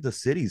when you look at the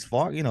cities,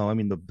 you know, I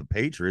mean, the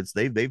Patriots,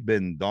 they've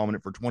been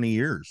dominant for 20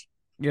 years.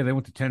 Yeah, they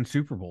went to 10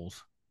 Super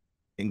Bowls.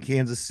 In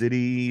Kansas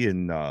City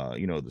and,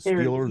 the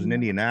Steelers and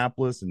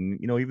Indianapolis and,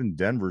 even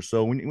Denver.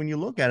 So when you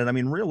look at it, I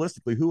mean,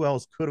 realistically, who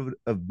else could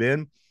have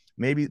been?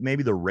 Maybe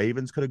the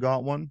Ravens could have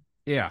got one.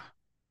 Yeah.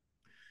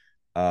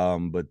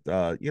 But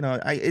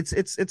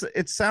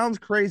it sounds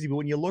crazy, but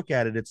when you look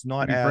at it, it's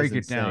not as break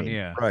insane. It down,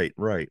 yeah.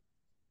 Right.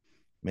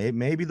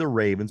 Maybe the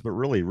Ravens, but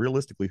really,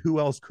 realistically, who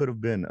else could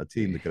have been a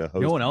team that could have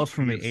hosted? No one else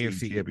from the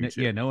AFC.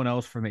 Yeah, no one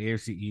else from the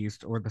AFC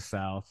East or the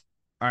South.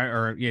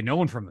 No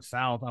one from the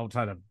South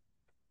outside of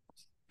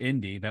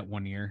Indy that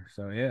one year.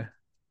 So yeah,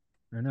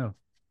 or no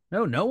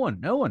one.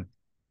 No,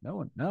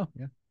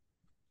 yeah,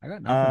 I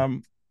got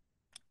nothing.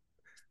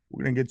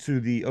 We're gonna get to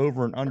the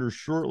over and under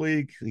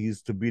shortly.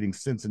 He's to beating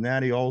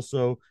Cincinnati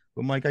also.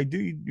 But Mike,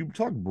 you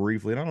talked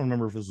briefly, and I don't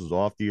remember if this was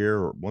off the air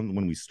or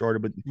when we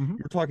started, but you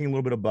were talking a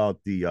little bit about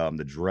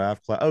the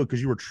draft class. Oh,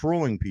 because you were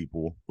trolling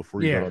people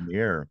before you got on the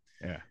air.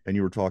 Yeah, and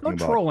you were talking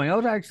about trolling. I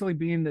was actually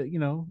being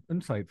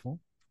insightful.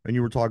 And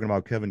you were talking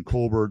about Kevin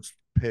Colbert's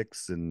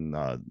picks and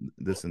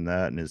this and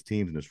that, and his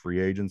teams and his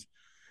free agents.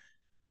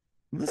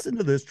 Listen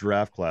to this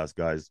draft class,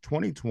 guys.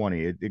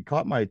 2020, it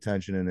caught my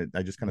attention, and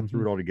I just kind of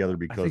threw it all together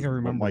because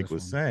of what Mike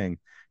was saying.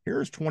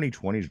 Here's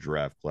 2020's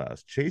draft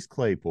class: Chase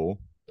Claypool,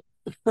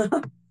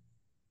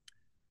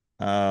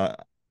 Highsmith,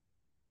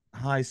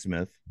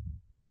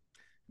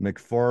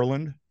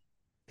 McFarland,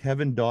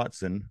 Kevin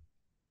Dotson,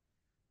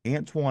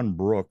 Antoine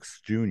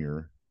Brooks Jr.,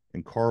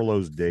 and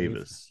Carlos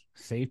Davis.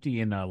 Safety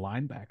and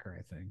linebacker,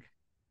 I think.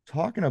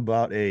 Talking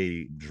about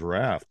a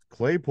draft,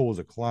 Claypool's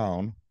a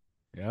clown.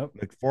 Yep.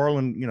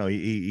 McFarland,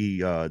 he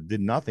did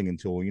nothing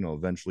until,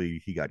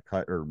 eventually he got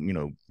cut or,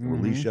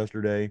 released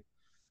yesterday.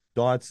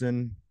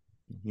 Dotson,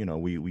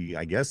 we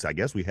I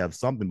guess we have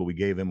something, but we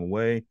gave him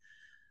away.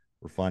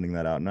 We're finding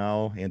that out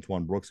now.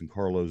 Antoine Brooks and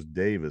Carlos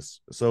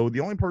Davis. So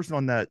the only person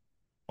on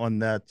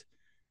that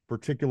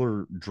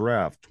particular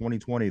draft,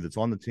 2020, that's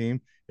on the team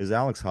is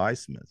Alex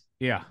Highsmith.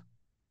 Yeah.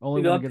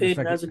 Only got paid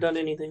and hasn't done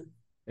anything.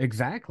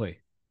 Exactly.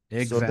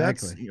 So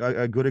that's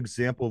a good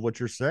example of what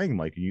you're saying,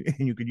 Mike.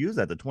 And you could use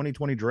that. The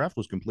 2020 draft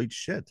was complete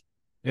shit.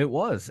 It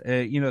was.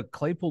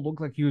 Claypool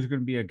looked like he was going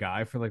to be a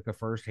guy for like the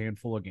first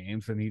handful of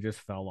games, and he just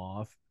fell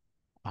off.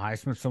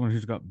 Highsmith, someone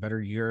who's got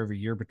better year every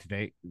year, but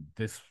today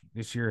this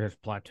year has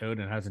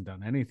plateaued and hasn't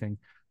done anything.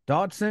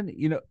 Dodson,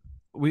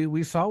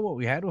 we saw what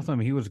we had with him.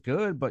 He was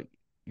good, but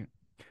you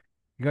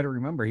got to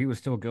remember he was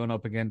still going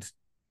up against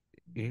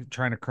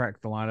trying to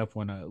crack the lineup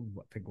when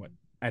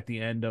at the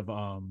end of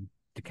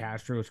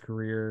DeCastro's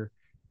career,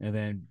 and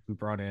then we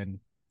brought in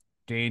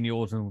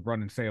Daniels and we brought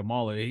in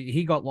Sayamala.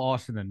 He got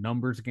lost in the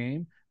numbers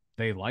game.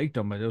 They liked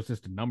him, but it was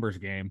just a numbers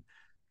game.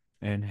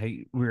 And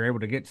hey, we were able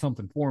to get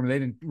something for him. They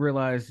didn't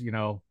realize, he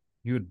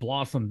would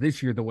blossom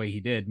this year the way he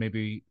did.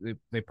 Maybe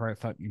they probably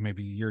thought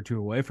maybe a year or two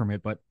away from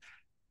it, but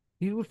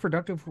he was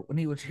productive when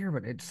he was here.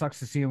 But it sucks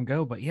to see him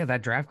go. But yeah,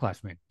 that draft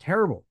class, man,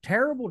 terrible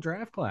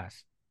draft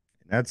class.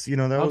 That's that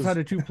outside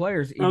of 2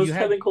 players. That was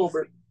Kevin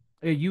Colbert.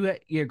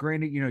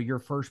 Granted, your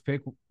first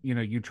pick,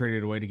 you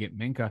traded away to get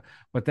Minka,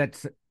 but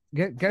that's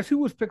guess who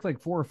was picked like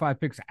 4 or 5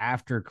 picks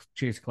after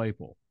Chase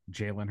Claypool?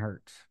 Jalen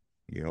Hurts.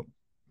 Yep.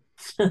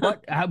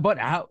 but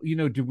how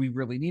do we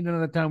really need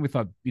another time? We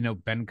thought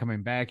Ben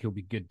coming back, he'll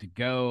be good to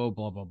go.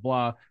 Blah blah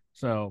blah.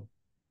 So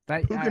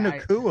that Puka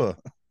Nacua.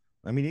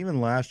 I mean, even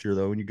last year,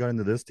 though, when you got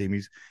into this team,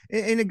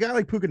 and a guy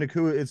like Puka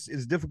Nacua,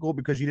 it's difficult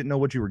because you didn't know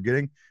what you were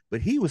getting,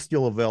 but he was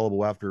still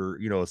available after,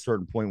 a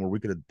certain point where we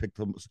could have picked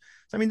him.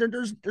 I mean,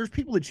 there's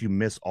people that you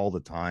miss all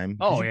the time.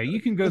 Oh, yeah,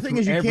 you can go through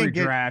every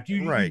draft.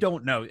 You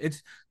don't know.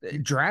 It's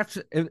drafts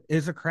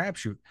is a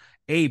crapshoot.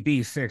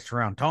 AB 6th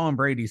round, Tom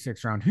Brady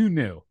 6th round. Who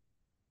knew?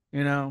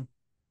 Yeah.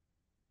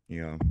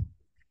 I'm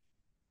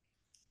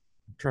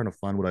trying to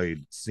find what I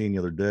had seen the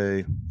other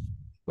day.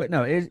 But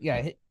no,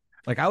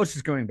 like I was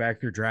just going back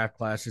through draft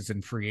classes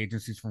and free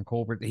agencies from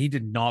Colbert. He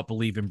did not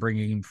believe in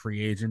bringing in free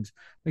agents.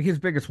 Like his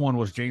biggest one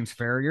was James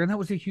Farrier, and that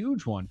was a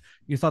huge one.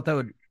 You thought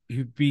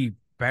he'd be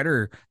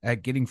better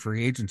at getting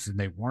free agents than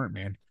they weren't,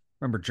 man.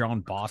 Remember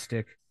John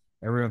Bostic?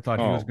 Everyone thought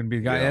he was going to be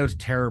the guy. Yeah. That was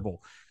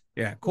terrible.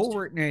 Yeah,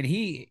 Colbert, man,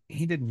 he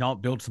did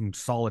not build some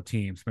solid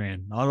teams,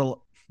 man.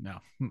 No.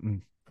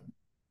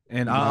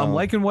 And I'm No.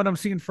 liking what I'm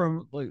seeing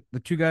from like the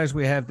two guys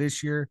we have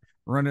this year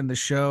running the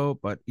show,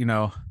 but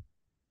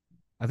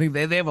I think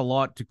they have a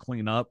lot to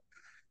clean up.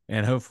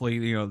 And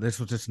hopefully,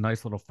 this was just a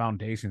nice little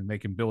foundation they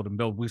can build and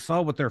build. We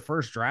saw what their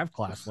first draft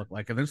class looked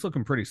like, and it's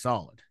looking pretty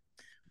solid.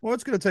 Well,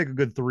 it's going to take a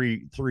good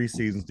three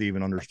seasons to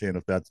even understand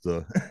if that's the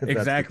if that's the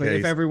Exactly. If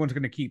case. everyone's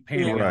going to keep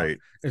panning out, Right.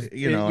 is I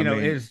mean,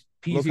 is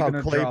look Peasy how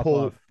going to drop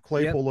off?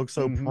 Claypool looked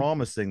so Mhm.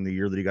 promising the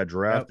year that he got Yep.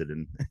 drafted,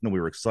 and we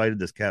were excited.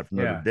 This cat from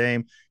Notre Yeah.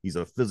 Dame, he's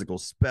a physical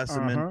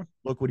specimen. Uh-huh.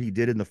 Look what he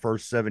did in the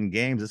first 7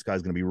 games. This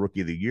guy's going to be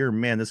rookie of the year.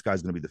 Man, this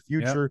guy's going to be the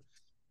Yep. future.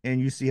 And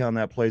you see how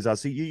that plays out.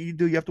 So you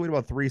have to wait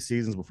about 3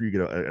 seasons before you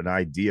get an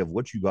idea of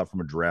what you got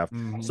from a draft.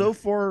 Mhm. So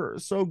far,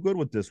 so good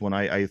with this one.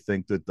 I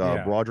think that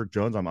Yeah. Broderick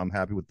Jones, I'm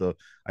happy with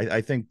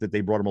I think that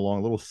they brought him along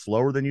a little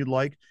slower than you'd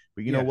like,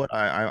 but you know Yeah. what?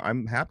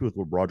 I'm happy with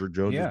what Broderick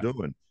Jones Yeah. is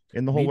doing.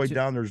 And the whole Me way too.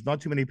 down, there's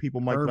not too many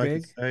people, Mike, that I can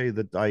Herbig. say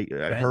that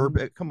Benton.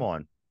 Herb. Come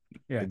on,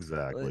 Yeah.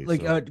 exactly.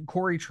 Like So,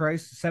 Corey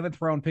Trice,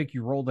 7th round pick,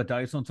 you roll the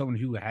dice on someone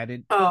who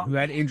had Oh, who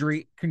had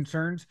injury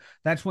concerns.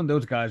 That's when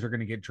those guys are going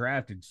to get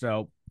drafted.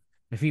 So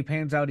if he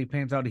pans out, he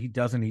pans out. He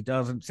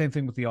doesn't. Same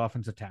thing with the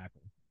offensive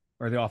tackle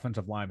or the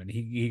offensive lineman.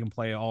 He can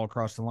play all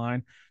across the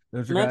line.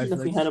 Those are guys imagine if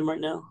we like had him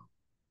right now.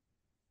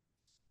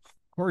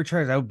 Corey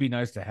Trice. That would be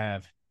nice to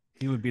have.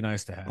 He would be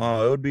nice to have.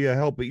 it would be a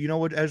help. But you know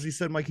what? As you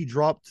said, Mike, he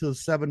dropped to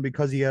 7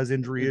 because he has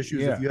injury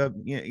issues. Yeah. If you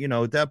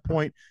have, at that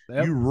point,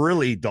 Yep. you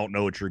really don't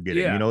know what you're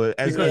getting. Yeah.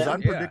 As Because-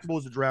 unpredictable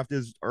as the draft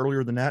is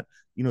earlier than that,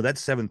 that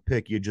 7th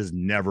pick, you just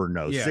never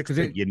know. Yeah, 6th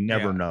pick, you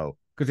never know.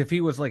 Because if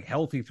he was like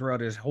healthy throughout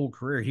his whole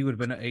career, he would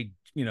have been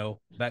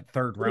that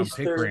 3rd round least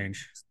pick third.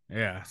 range.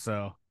 Yeah.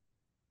 So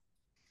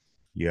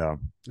Yeah.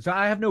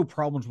 I have no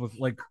problems with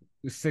like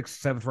 6th,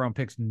 7th round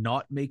picks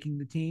not making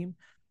the team.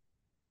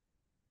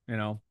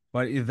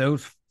 But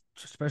those,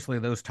 especially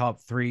those top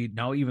 3,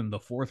 now even the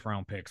 4th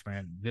round picks,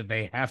 man,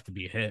 they have to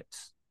be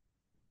hits.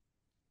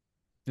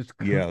 Just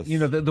Yes.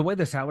 the way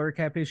the salary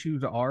cap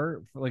issues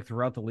are like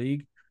throughout the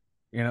league,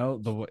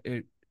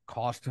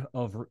 cost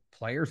of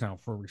players now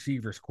for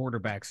receivers,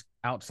 quarterbacks,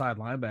 outside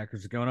linebackers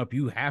is going up.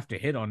 You have to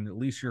hit on at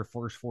least your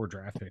first 4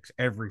 draft picks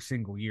every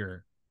single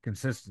year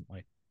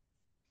consistently.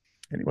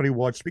 Anybody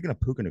watch? Speaking of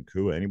Puka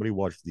Nacua, anybody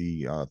watch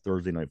the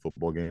Thursday night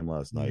football game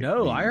last night?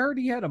 No, I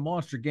already had a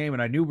monster game,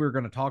 and I knew we were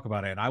going to talk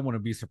about it. And I want to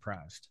be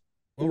surprised.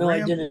 Well, No,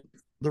 I didn't.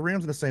 The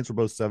Rams and the Saints were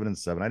both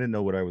 7-7. I didn't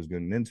know what I was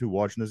getting into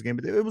watching this game,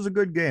 but it was a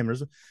good game.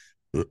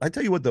 I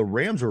tell you what, the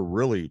Rams are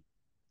really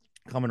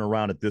coming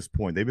around at this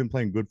point. They've been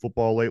playing good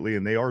football lately,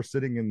 and they are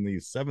sitting in the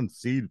 7th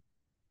seed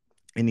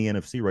in the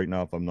NFC right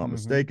now, if I'm not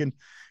mistaken.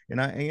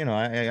 And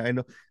I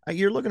know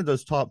you're looking at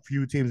those top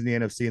few teams in the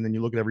NFC, and then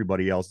you look at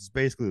everybody else. It's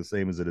basically the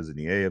same as it is in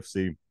the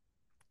AFC,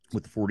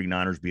 with the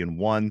 49ers being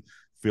 1,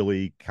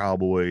 Philly,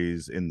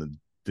 Cowboys, and the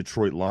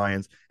Detroit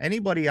Lions.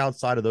 Anybody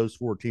outside of those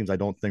 4 teams, I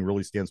don't think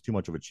really stands too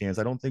much of a chance.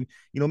 I don't think,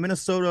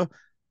 Minnesota,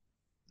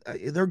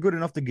 they're good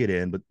enough to get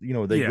in, but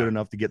are they good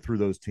enough to get through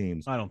those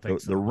teams? I don't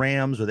think so. The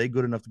Rams, are they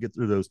good enough to get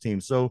through those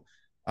teams? So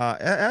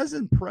as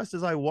impressed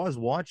as I was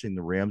watching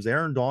the Rams,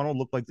 Aaron Donald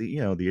looked like the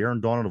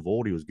Aaron Donald of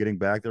old. He was getting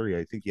back there.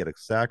 I think he had a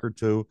sack or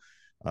 2.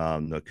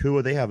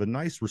 Nacua, they have a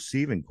nice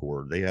receiving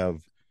core. They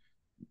have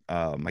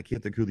I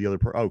can't think who the other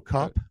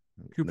Kupp,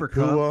 Cooper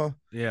Nacua. Kupp.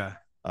 Yeah.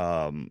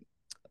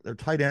 Their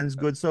tight end's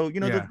good. So,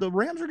 the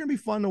Rams are going to be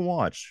fun to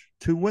watch.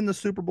 To win the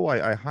Super Bowl,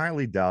 I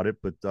highly doubt it,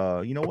 but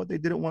you know what? They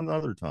did it one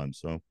other time.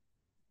 So,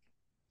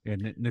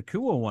 and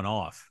Nacua went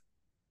off.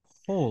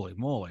 Holy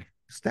moly.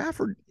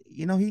 Stafford,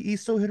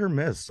 he's so hit or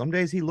miss. Some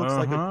days he looks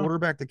like a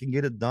quarterback that can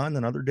get it done,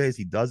 and other days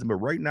he doesn't. But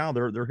right now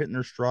they're hitting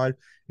their stride.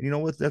 And you know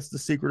what? That's the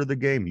secret of the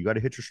game. You got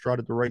to hit your stride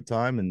at the right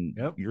time, and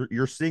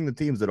you're seeing the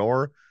teams that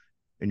are,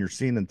 and you're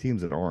seeing the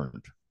teams that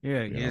aren't.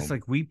 Yeah, it's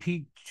like we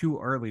peaked too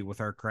early with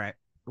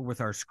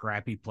our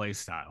scrappy play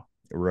style.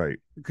 Right.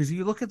 Because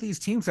you look at these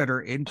teams that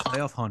are in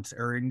playoff hunts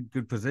or in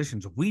good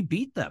positions, we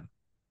beat them.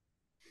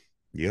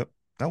 Yep.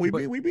 Now we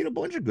beat a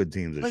bunch of good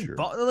teams this year.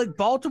 Like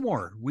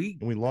Baltimore, we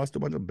lost a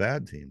bunch of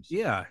bad teams.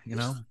 Yeah,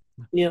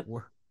 Yep.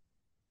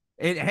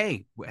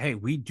 Hey,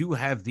 we do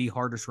have the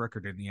hardest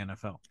record in the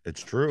NFL.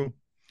 It's true.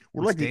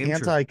 We're like the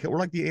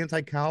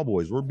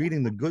anti-Cowboys. We're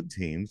beating the good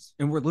teams,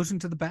 and we're losing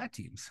to the bad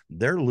teams.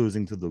 They're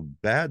losing to the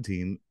bad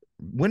team,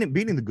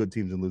 beating the good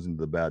teams and losing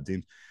to the bad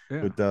teams.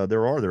 Yeah. But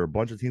there are a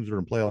bunch of teams that are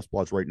in playoff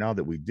spots right now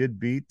that we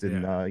did beat,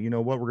 and you know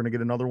what? We're going to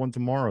get another one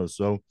tomorrow,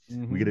 so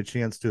we get a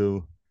chance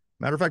to.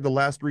 Matter of fact, the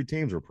last 3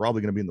 teams are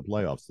probably going to be in the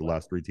playoffs. The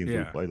last 3 teams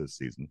we play this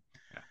season,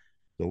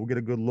 so we'll get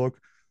a good look.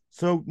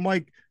 So,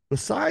 Mike,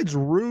 besides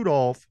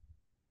Rudolph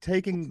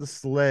taking the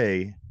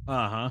sleigh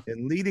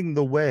and leading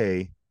the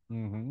way,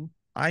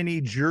 I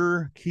need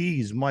your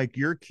keys, Mike.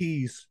 Your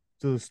keys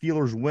to the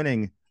Steelers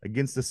winning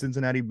against the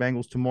Cincinnati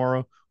Bengals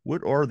tomorrow.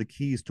 What are the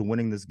keys to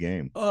winning this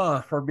game?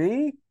 For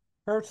me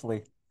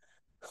personally,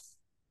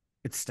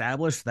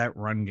 establish that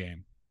run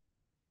game.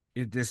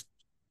 It just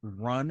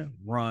run,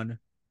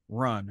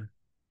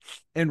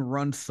 and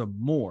run some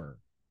more.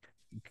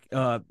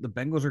 The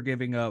Bengals are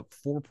giving up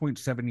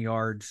 4.7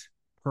 yards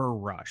per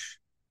rush.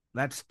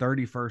 That's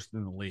 31st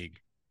in the league.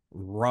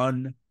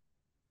 Run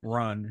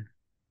run,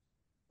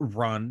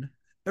 run,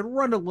 and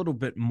run a little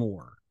bit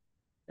more,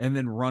 and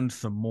then run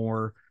some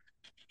more.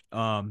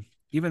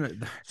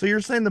 Even So you're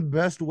saying the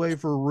best way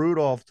for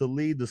Rudolph to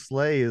lead the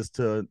sleigh is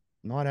to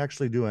not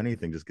actually do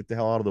anything, just get the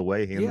hell out of the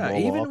way, hand the yeah, ball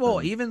even off, well,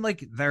 and even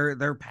like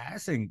their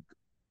passing,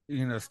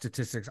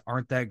 statistics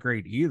aren't that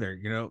great either.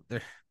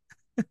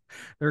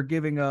 They're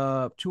giving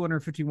up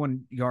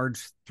 251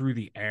 yards through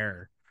the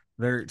air.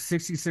 They're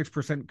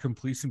 66%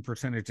 completion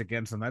percentage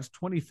against them. That's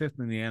 25th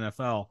in the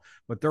NFL,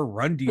 but their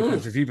run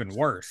defense is even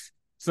worse.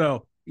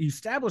 So you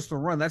establish the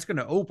run, that's going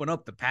to open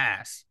up the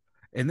pass.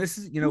 And this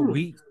is,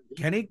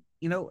 Kenny,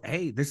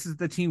 hey, this is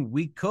the team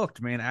we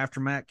cooked, man, after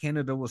Matt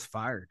Canada was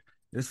fired.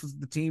 This was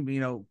the team,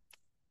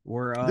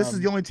 where this is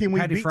the only team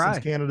we've Patty beat since Fry.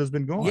 Canada's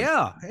been gone.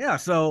 Yeah, yeah.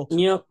 So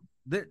Yep.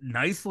 the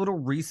nice little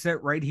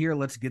reset right here.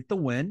 Let's get the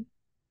win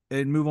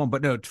and move on.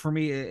 But no, for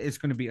me, it's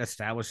going to be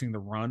establishing the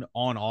run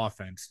on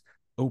offense,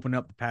 open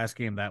up the pass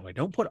game that way.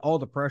 Don't put all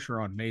the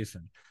pressure on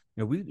Mason.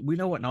 We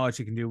know what knowledge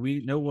he can do. We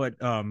know what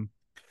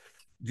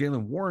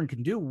Jaylen Warren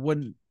can do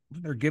when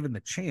they're given the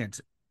chance.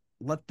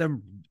 Let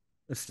them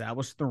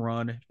establish the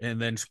run and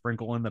then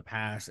sprinkle in the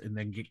pass and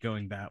then get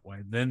going that way.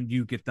 Then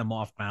you get them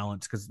off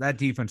balance because that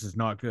defense is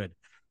not good.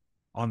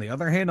 On the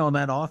other hand, on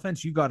that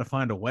offense, you got to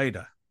find a way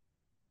to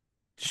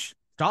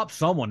stop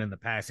someone in the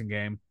passing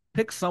game,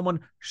 pick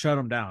someone, shut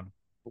them down,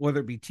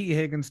 whether it be T.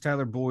 Higgins,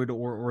 Tyler Boyd,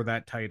 or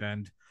that tight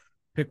end.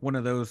 Pick one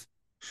of those,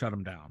 shut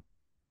them down.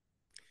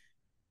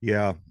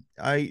 Yeah,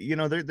 they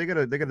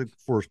gotta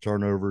force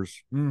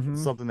turnovers.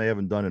 It's something they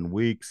haven't done in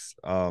weeks.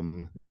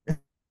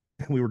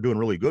 We were doing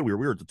really good. We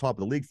were at the top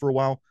of the league for a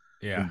while.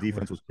 Yeah, When the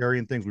defense was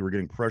carrying things, we were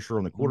getting pressure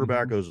on the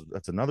quarterback.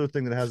 That's another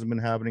thing that hasn't been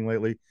happening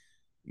lately.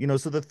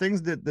 So the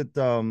things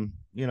that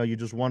you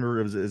just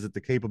wonder, is it the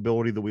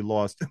capability that we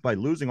lost by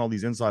losing all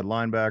these inside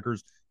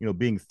linebackers,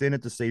 being thin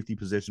at the safety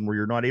position where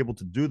you're not able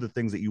to do the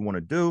things that you want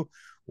to do,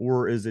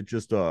 or is it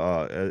just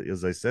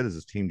as I said, is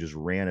this team just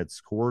ran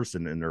its course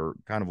and they're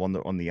kind of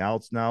on the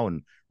outs now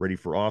and ready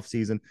for off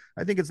season?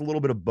 I think it's a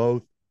little bit of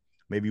both,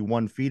 maybe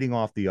one feeding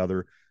off the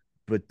other,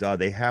 but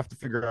they have to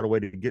figure out a way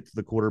to get to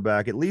the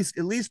quarterback, at least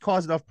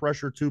cause enough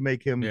pressure to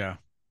make him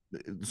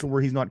so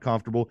where he's not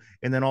comfortable.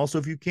 And then also,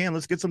 if you can,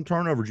 let's get some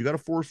turnovers. You got to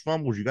force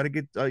fumbles. You got to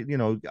get,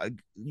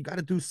 you got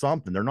to do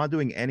something. They're not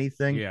doing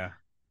anything. Yeah.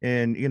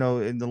 And,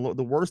 and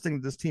the worst thing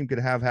that this team could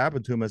have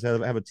happen to him is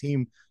have a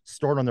team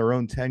start on their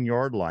own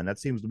 10-yard line. That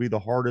seems to be the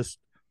hardest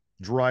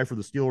drive for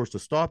the Steelers to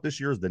stop this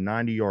year, is the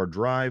 90-yard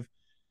drive.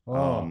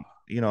 Oh.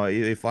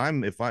 If I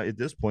at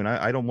this point,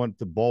 I don't want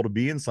the ball to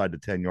be inside the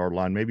 10-yard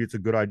line. Maybe it's a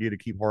good idea to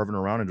keep Harvin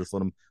around and just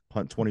let him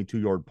punt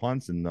 22-yard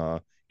punts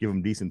and give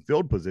him decent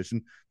field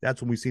position.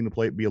 That's when we've seen the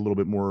play be a little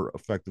bit more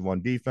effective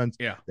on defense.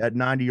 Yeah. That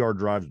 90-yard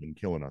drive has been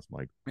killing us,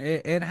 Mike.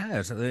 It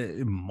has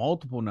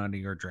multiple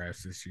 90-yard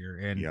drives this year.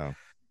 And yeah.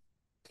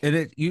 And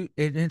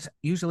it's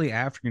usually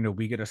after,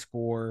 we get a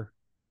score,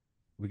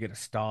 we get a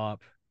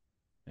stop,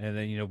 and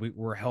then,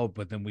 we're held,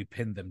 but then we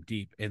pin them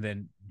deep, and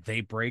then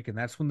they break, and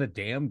that's when the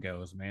dam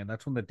goes, man.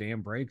 That's when the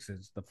dam breaks.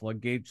 Is the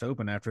floodgates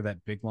open after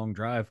that big long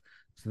drive.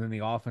 So then the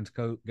offense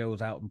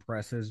goes out and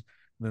presses,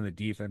 and then the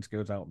defense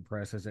goes out and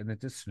presses, and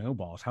it just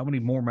snowballs. How many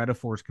more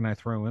metaphors can I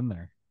throw in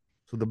there?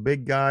 So the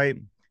big guy,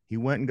 he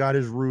went and got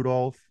his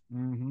Rudolph.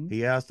 Mm-hmm.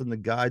 He asked him to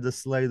guide the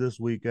sleigh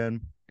this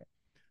weekend.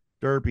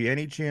 Derpy,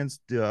 any chance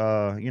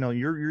to,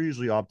 you're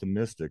usually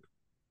optimistic.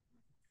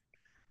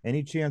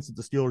 Any chance that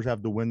the Steelers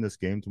have to win this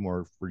game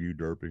tomorrow for you,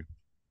 Derpy?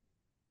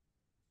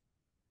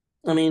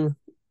 I mean,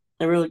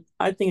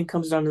 I think it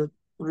comes down to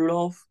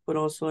Rudolph, but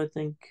also I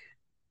think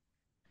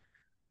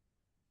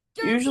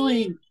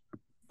usually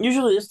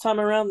this time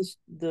around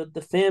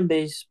the fan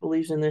base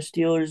believes in their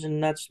Steelers,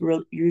 and that's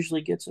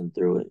usually gets them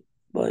through it.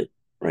 But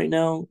right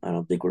now, I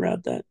don't think we're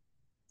at that.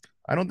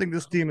 I don't think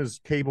this team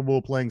is capable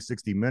of playing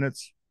 60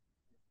 minutes.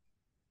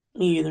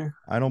 Me either.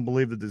 I don't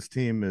believe that this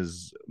team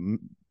is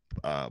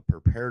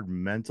prepared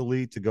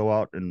mentally to go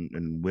out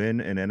and win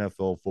an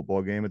NFL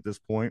football game at this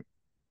point.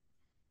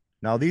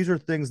 Now, these are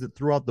things that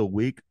throughout the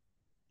week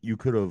you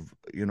could have,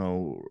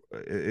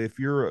 if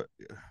you're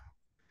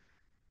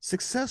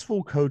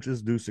successful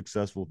coaches do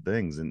successful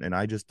things, and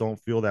I just don't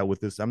feel that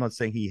with this. I'm not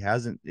saying he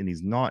hasn't, and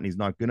he's not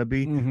going to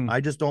be. Mm-hmm. I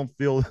just don't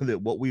feel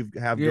that what we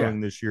have going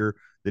this year,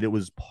 that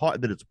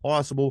that it's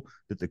possible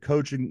that the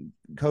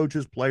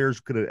coaches, players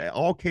could have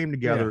all came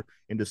together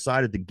and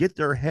decided to get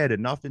their head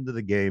enough into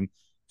the game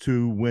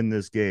to win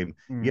this game.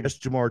 Yes,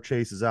 Jamar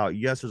Chase is out.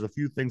 Yes, there's a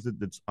few things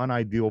that's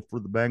unideal for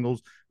the Bengals,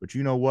 but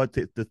you know what?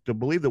 To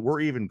believe that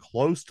we're even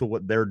close to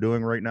what they're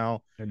doing right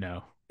now,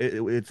 no.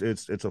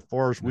 It's a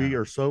farce. No. We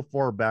are so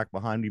far back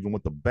behind even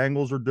what the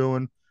Bengals are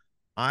doing.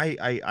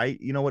 I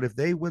you know what? If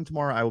they win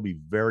tomorrow, I will be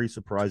very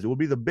surprised. It will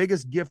be the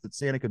biggest gift that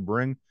Santa could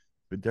bring.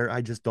 But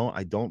I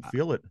don't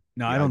feel it.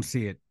 No, I don't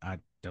see it. I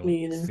don't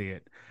see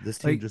it. This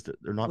team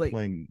they're not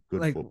playing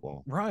good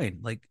football.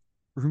 Ryan,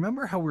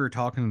 remember how we were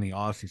talking in the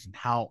offseason,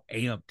 how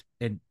amped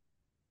and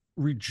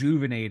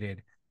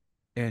rejuvenated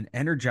and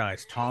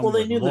energized Tomlin Well,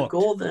 they knew looked. the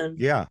goal then.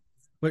 Yeah.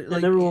 But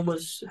and everyone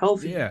was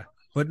healthy. Yeah.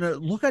 But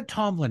look at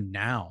Tomlin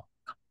now.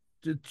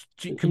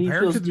 He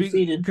Compared to feels the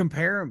defeated.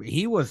 compare him,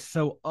 he was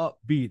so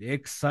upbeat,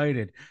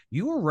 excited.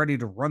 You were ready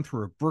to run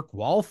through a brick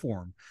wall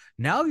for him.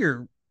 Now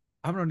you're,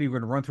 I'm not even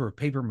gonna run through a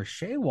paper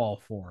mache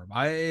wall for him.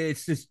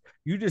 It's just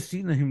you just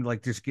seen him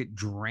like just get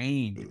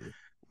drained.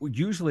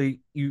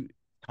 Usually,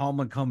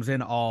 Tomlin comes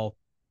in all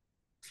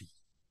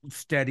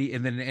steady,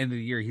 and then at the end of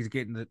the year he's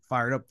getting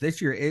fired up.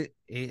 This year,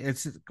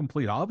 it's the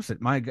complete opposite.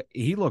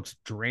 He looks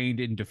drained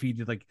and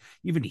defeated. Like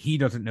even he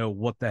doesn't know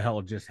what the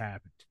hell just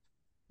happened.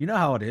 You know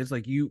how it is.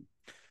 Like you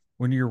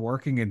when you're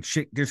working and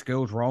shit just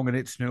goes wrong and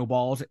it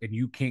snowballs and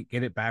you can't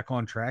get it back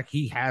on track,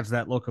 he has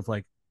that look of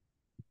like,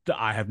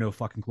 I have no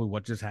fucking clue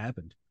what just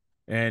happened.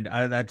 And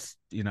that's,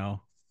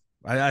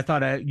 I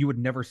thought you would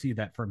never see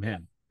that from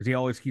him because he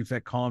always keeps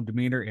that calm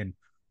demeanor. And,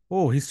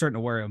 oh, he's starting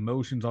to wear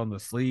emotions on the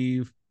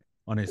sleeve,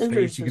 on his face.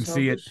 Injuries You can has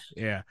see helped it. us.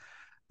 Yeah.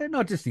 And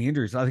not just the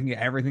injuries. I think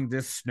everything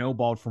just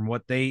snowballed from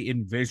what they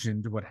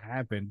envisioned what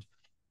happened.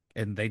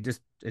 And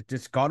it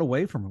just got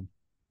away from him.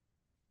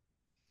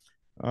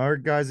 All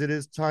right, guys, it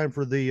is time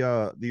for the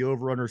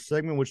over under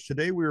segment, which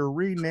today we are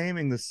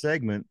renaming the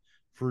segment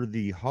for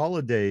the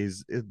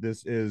holidays.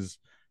 This is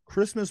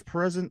Christmas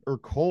present or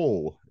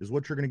coal is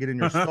what you're going to get in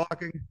your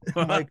stocking,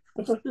 Mike.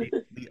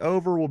 The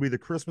over will be the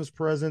Christmas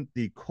present.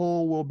 The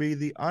coal will be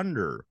the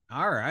under.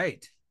 All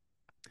right.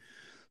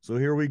 So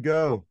here we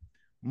go,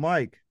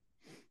 Mike,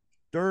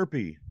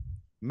 Derpy,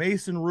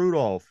 Mason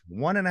Rudolph,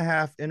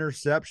 1.5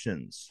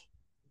 interceptions.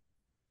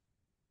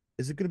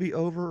 Is it going to be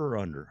over or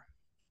under?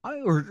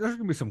 Or there's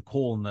gonna be some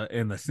coal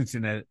in the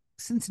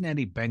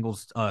Cincinnati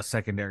Bengals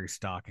secondary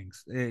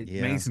stockings.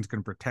 Yeah. Mason's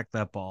gonna protect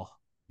that ball.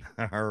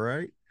 All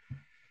right.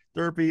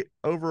 Derpy,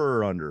 over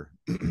or under?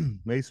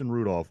 Mason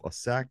Rudolph,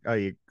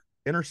 a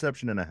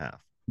interception and a half.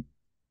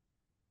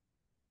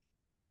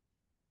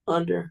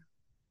 Under.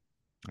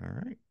 All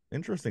right.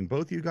 Interesting.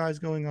 Both you guys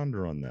going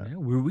under on that. Yeah,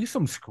 we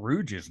some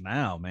Scrooges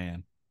now,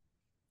 man.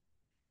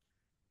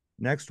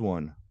 Next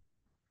one.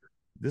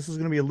 This is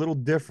going to be a little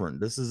different.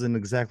 This isn't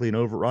exactly an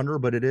over under,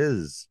 but it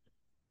is.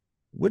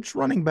 Which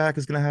running back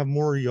is going to have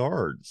more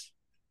yards?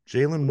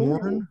 Jaylen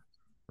Warren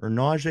or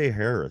Najee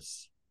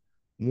Harris?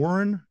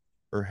 Warren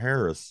or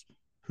Harris?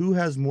 Who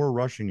has more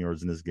rushing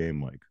yards in this game,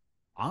 Mike?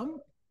 I'm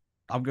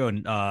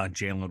going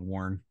Jaylen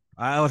Warren.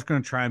 I was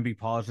gonna try and be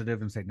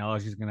positive and say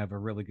Najee's gonna have a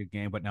really good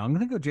game, but now I'm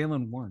gonna go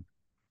Jaylen Warren.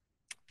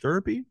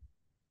 Derpy,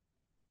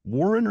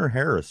 Warren or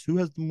Harris? Who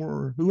has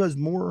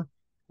more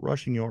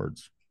rushing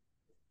yards?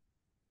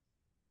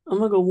 I'm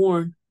gonna go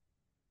Warren.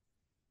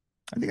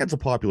 I think that's a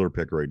popular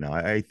pick right now.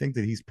 I think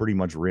that he's pretty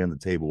much ran the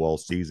table all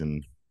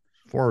season,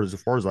 as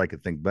far as I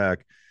could think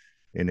back,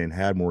 and then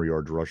had more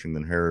yards rushing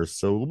than Harris.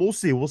 So we'll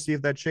see. We'll see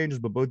if that changes.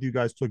 But both of you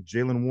guys took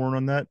Jaylen Warren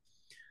on that.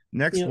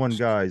 Next Yep. one,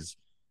 guys.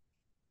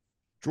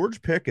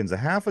 George Pickens, a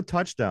half a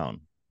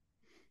touchdown.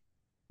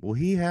 Will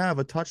he have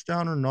a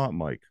touchdown or not,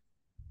 Mike?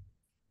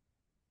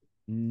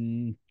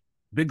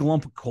 Big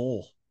lump of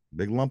coal.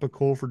 Big lump of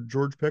coal for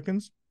George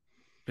Pickens.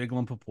 Big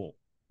lump of coal.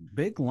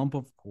 Big lump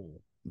of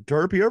coal.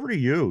 Derpy, over to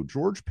you.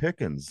 George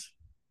Pickens,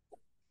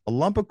 a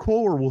lump of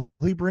coal, or will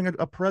he bring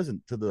a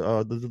present to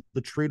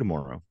the tree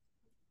tomorrow?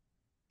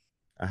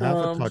 A half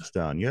a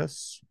touchdown,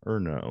 yes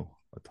or no?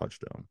 A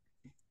touchdown.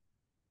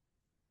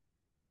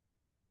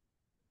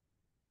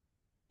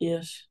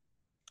 Yes.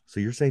 So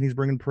you're saying he's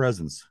bringing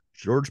presents.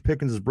 George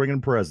Pickens is bringing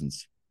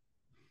presents.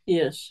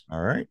 Yes.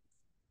 All right.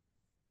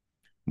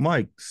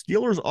 Mike,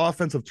 Steelers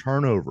offensive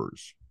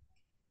turnovers.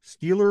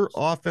 Steeler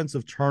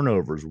offensive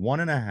turnovers,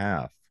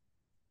 1.5.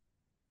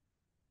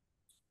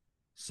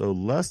 So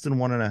less than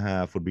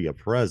 1.5 would be a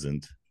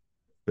present,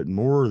 but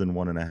more than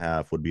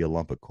 1.5 would be a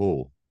lump of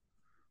coal.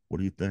 What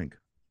do you think?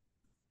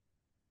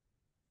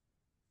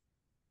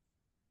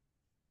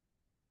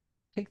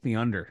 Take the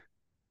under.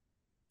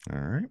 All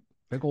right.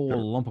 Big old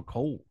lump of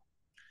coal.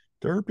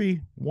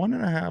 Derpy,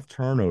 1.5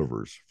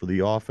 turnovers for the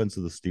offense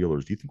of the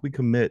Steelers. Do you think we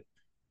commit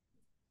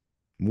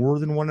more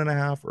than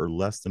 1.5 or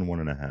less than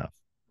 1.5?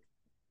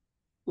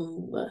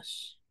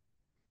 Less.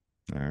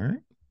 All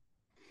right.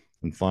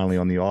 And finally,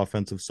 on the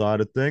offensive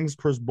side of things,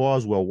 Chris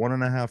Boswell,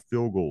 1.5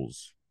 field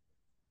goals.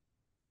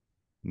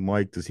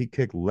 Mike, does he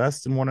kick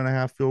less than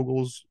 1.5 field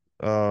goals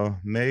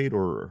made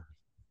or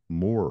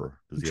more?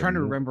 I'm trying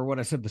to remember what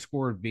I said the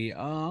score would be.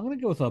 I'm going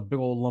to go with a big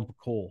old lump of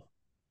coal.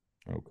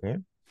 Okay.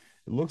 It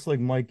looks like,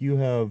 Mike, you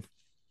have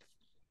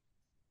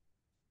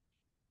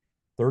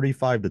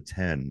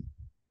 35-10.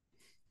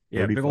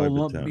 Yeah, big old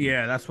lump. 10.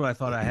 Yeah, that's what I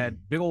thought I had.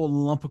 Big old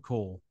lump of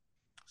coal.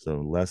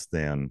 So less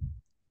than.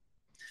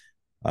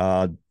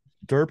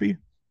 Derpy,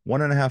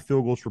 1.5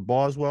 field goals for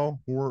Boswell,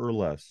 more or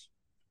less?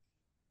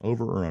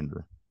 Over or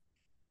under?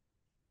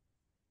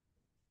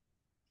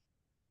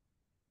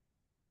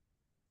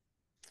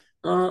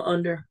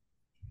 Under.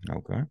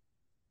 Okay.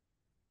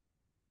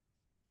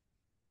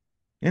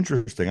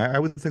 Interesting. I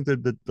would think that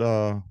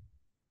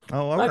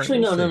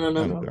Actually, right,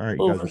 no. All right,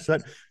 you Over. guys are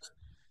set.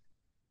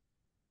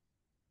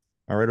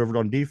 All right, over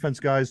on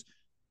defense, guys.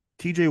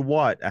 TJ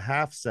Watt, a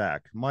half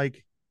sack.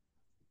 Mike,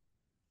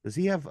 does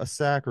he have a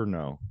sack or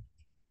no?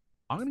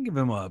 I'm going to give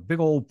him a big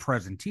old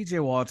present.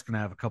 TJ Watt's going to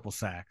have a couple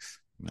sacks.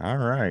 All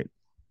right.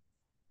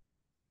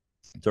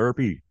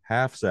 Derpy,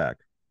 half sack.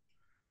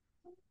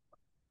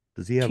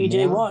 Does he have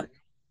TJ more? Watt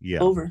Yeah,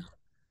 over.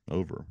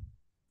 over.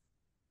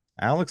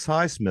 Alex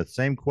Highsmith,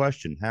 same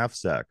question, half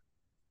sack.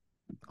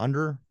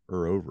 Under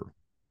or over?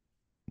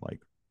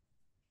 Mike.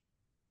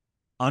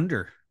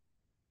 Under.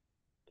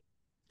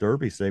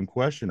 Derby, same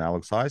question.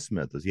 Alex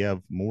Highsmith, does he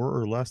have more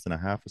or less than a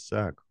half a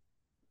sack?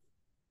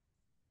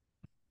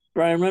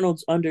 Brian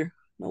Reynolds under.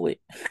 No wait.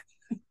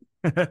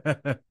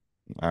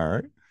 All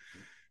right.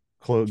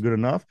 Good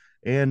enough.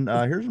 And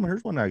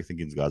here's one I think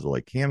these guys are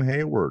like. Cam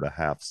Hayward, a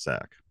half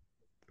sack.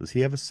 Does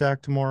he have a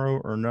sack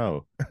tomorrow or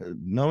no?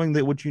 Knowing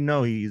that what you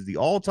know, he's the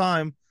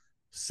all-time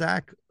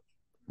sack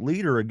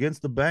leader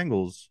against the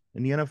Bengals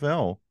in the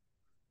NFL.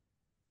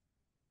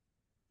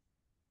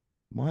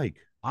 Mike,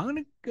 I'm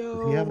gonna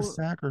does he have a go.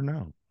 sack or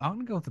no? I'm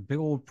gonna go with the big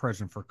old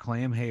present for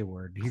Clam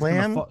Hayward.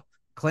 Clam?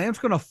 Clam's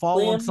gonna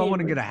fall on Liam someone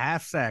and get Hayward. a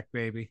half sack,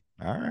 baby.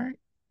 All right.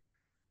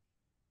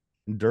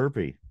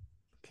 Derpy,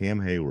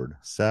 Cam Hayward,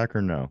 sack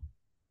or no?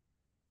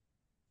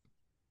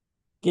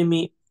 Give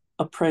me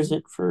a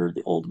present for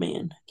the old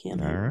man, Cam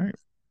All Hayward. right.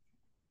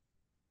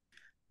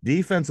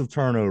 Defensive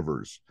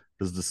turnovers.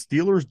 Does the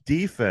Steelers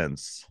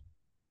defense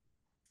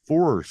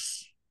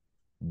force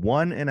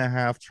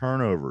 1.5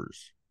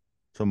 turnovers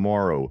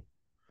tomorrow?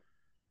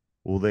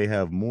 Will they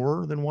have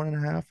more than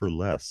 1.5 or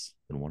less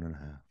than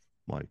 1.5?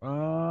 Mike.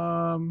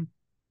 Um,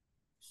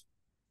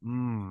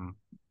 hmm.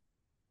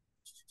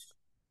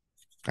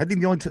 I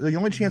think the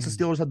only chance the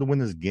Steelers had to win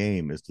this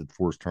game is to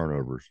force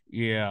turnovers,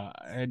 Yeah,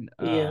 and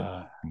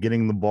Yeah.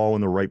 getting the ball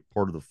in the right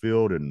part of the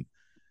field, and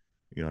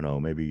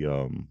maybe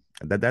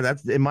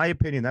that's in my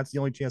opinion that's the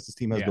only chance this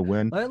team has yeah. to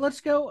win.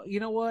 Let's go. You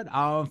know what?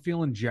 I'm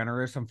feeling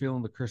generous. I'm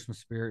feeling the Christmas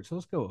spirit. So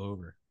let's go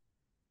over.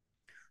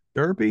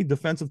 Derby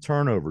defensive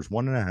turnovers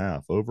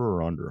 1.5 over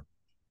or under. Are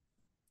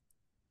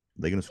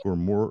they going to score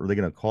more? Are they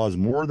going to cause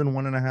more than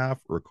 1.5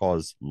 or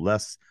cause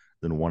less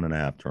than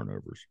 1.5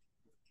 turnovers?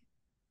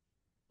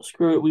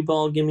 Screw it. We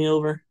ball. Give me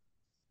over.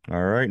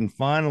 All right, and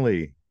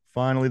finally,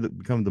 that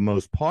become the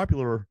most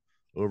popular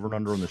over and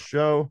under on the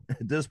show.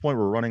 At this point,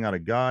 we're running out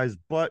of guys,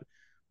 but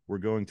we're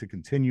going to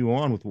continue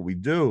on with what we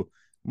do.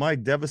 My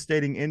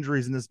devastating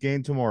injuries in this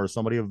game tomorrow.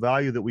 Somebody of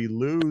value that we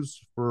lose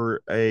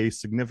for a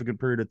significant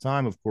period of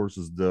time, of course,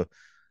 is the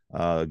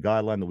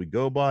guideline that we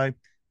go by.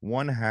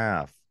 One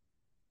half.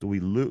 Do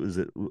we lose?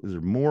 Is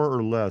it more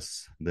or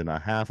less than a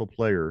half a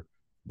player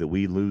that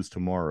we lose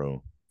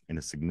tomorrow in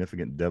a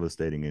significant,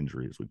 devastating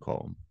injury, as we call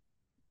them?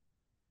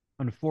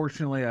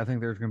 Unfortunately, I think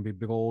there's going to be a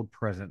big old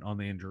present on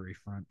the injury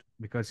front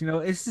because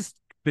it's just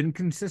been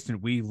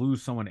consistent. We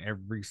lose someone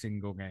every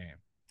single game.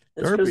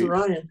 It's because of Derby,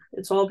 Ryan.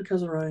 It's all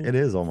because of Ryan. it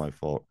is all my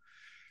fault.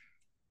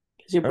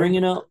 Because you bring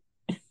it up,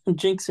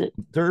 jinx it.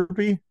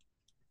 Derby,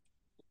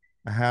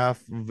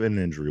 half of an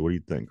injury. What do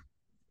you think?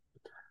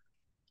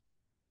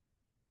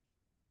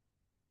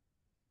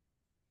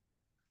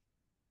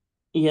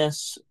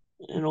 Yes,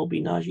 and it'll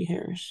be Najee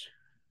Harris.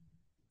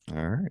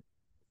 All right.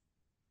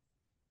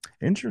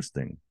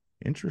 Interesting.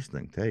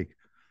 Interesting take.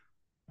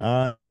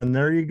 And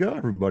there you go,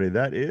 everybody.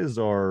 That is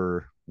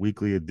our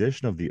weekly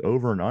edition of the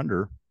Over and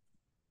Under.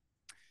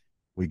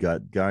 We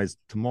got guys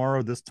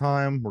tomorrow. This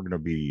time we're going to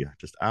be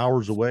just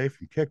hours away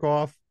from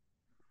kickoff.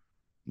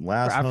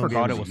 Last I home game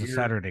forgot of it the was a year.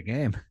 Saturday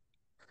game.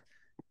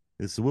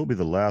 This will be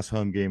the last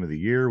home game of the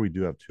year. We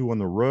do have two on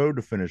the road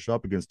to finish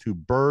up against two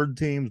bird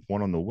teams,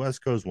 one on the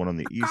West Coast, one on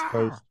the East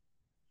Coast.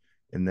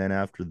 And then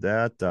after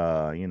that,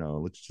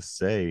 let's just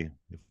say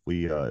if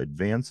we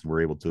advance and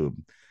we're able to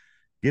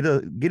get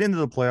into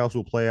the playoffs,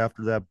 we'll play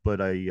after that.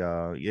 But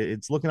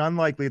it's looking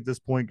unlikely at this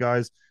point,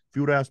 guys. If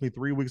you would ask me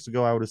 3 weeks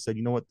ago, I would have said,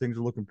 you know what, things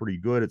are looking pretty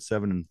good at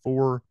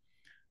 7-4.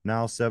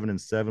 Now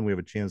 7-7, we have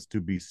a chance to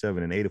be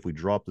 7-8 if we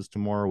drop this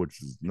tomorrow,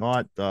 which is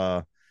not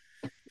the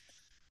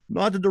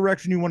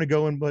direction you want to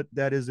go in, but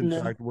that is in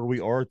fact where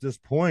we are at this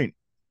point.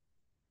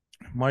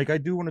 Mike, I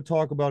do want to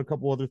talk about a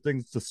couple other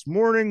things this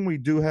morning. We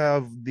do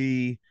have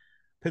the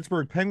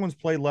Pittsburgh Penguins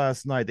played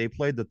last night. They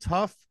played the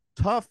tough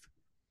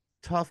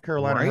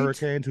Carolina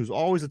Hurricanes, who's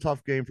always a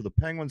tough game for the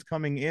Penguins.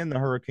 Coming in, the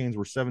Hurricanes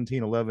were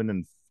 17-11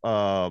 and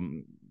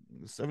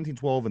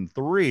 17-12 and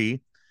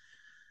 3.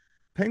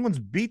 Penguins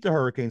beat the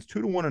Hurricanes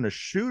 2-1 in a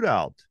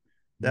shootout.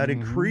 That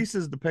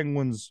increases the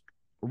Penguins'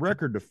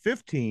 record to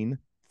 13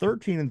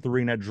 and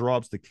 3, and that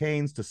drops the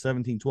Canes to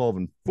 17-12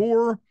 and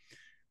 4.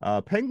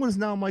 Penguins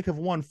now, Mike, have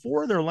won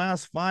 4 of their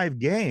last 5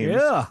 games.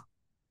 Yeah.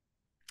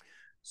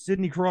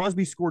 Sidney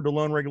Crosby scored the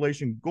lone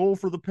regulation goal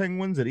for the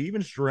Penguins at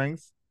even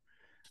strength.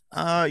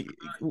 4 of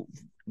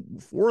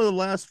the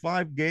last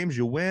 5 games,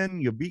 you win.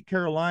 You beat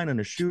Carolina in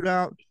a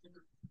shootout.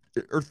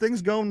 Are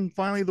things going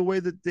finally the way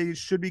that they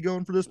should be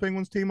going for this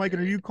Penguins team, Mike?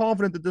 And are you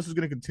confident that this is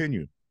going to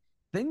continue?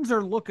 Things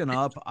are looking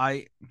up.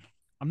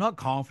 I'm not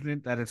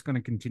confident that it's going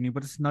to continue,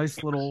 but it's a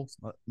nice little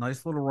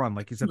run.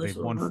 Like you said, they've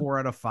won 4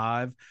 out of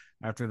 5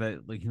 after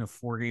that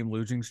 4-game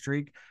losing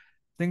streak.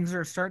 Things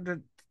are starting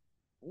to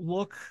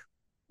look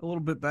a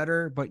little bit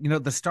better, but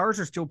the Stars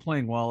are still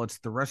playing well. It's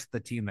the rest of the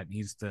team that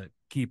needs to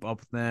keep up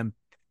with them,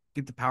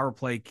 get the power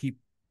play, keep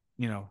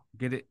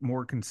get it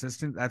more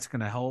consistent. That's going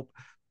to help.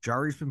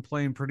 Jari's been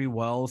playing pretty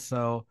well,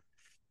 so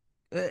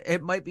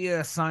it might be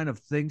a sign of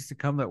things to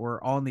come that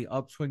we're on the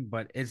upswing,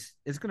 but it's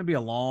going to be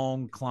a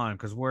long climb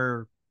because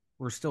we're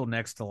still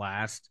next to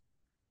last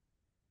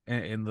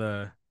in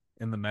the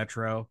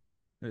Metro.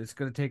 It's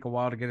going to take a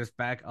while to get us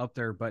back up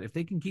there, but if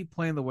they can keep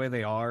playing the way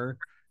they are,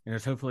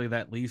 it's hopefully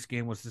that Leafs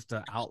game was just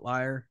an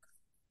outlier.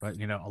 But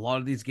a lot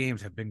of these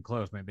games have been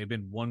close, man. They've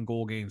been 1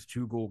 goal games,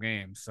 2 goal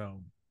games.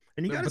 So,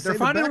 And you got to but they're say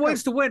the finding backup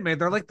ways to win, man.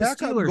 They're like the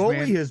backup Steelers, goalie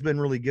man. has been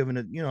really giving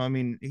it. I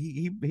mean,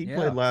 he played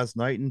Yeah, last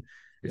night, and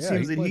it yeah,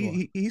 seems he that played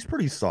well. he's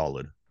pretty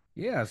solid.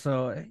 Yeah,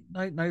 so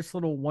nice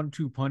little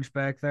 1-2 punch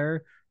back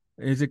there.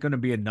 Is it going to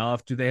be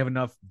enough? Do they have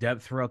enough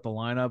depth throughout the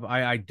lineup?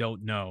 I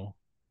don't know,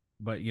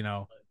 but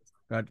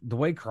the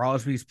way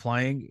Crosby's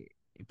playing,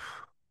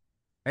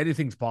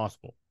 anything's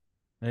possible.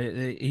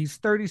 He's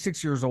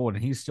 36 years old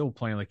and he's still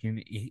playing like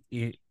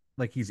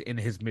he's in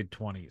his mid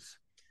 20s.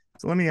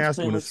 So let me He's ask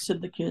you: playing like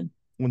Sid the Kid.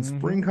 when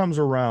spring comes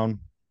around,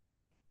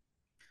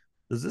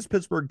 does this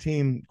Pittsburgh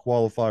team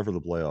qualify for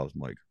the playoffs,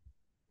 Mike?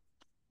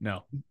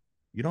 No,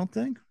 You don't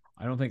think?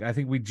 I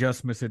think we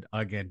just miss it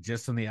again,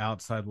 just on the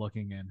outside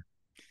looking in.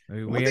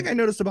 One thing I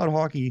noticed about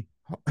hockey,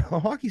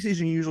 hockey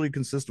season usually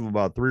consists of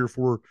about 3 or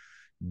 4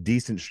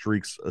 decent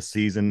streaks a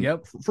season.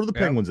 Yep. For the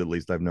Penguins, at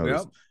least I've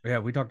noticed. Yep. Yeah,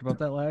 we talked about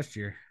that last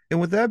year. And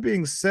with that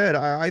being said,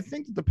 I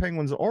think that the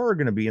Penguins are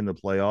going to be in the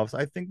playoffs.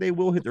 I think they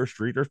will hit their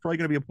streak. There's probably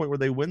going to be a point where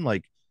they win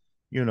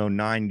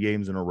 9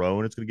 games in a row,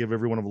 and it's going to give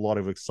everyone a lot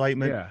of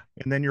excitement. Yeah.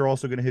 And then you're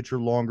also going to hit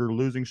your longer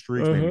losing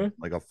streaks, maybe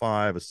like a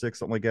 5, a 6,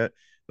 something like that.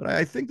 But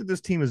I think that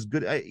this team is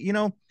good.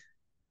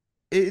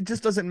 It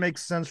just doesn't make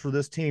sense for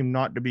this team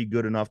not to be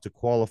good enough to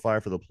qualify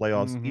for the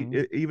playoffs,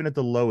 even at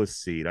the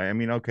lowest seed. I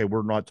mean, okay,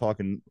 we're not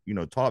talking,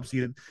 top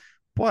seeded,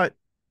 but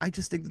I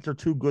just think that they're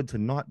too good to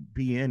not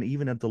be in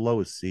even at the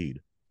lowest seed.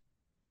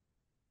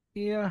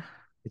 Yeah.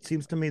 It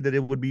seems to me that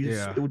it would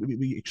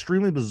be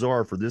extremely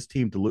bizarre for this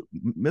team to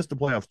miss the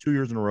playoffs 2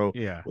 years in a row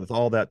with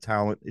all that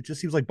talent. It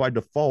just seems like by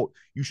default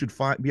you should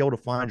be able to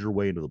find your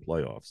way into the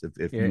playoffs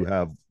if you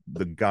have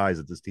the guys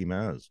that this team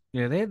has.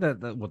 Yeah, they had that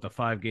the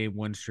 5-game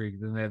win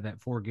streak, then they had that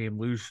 4-game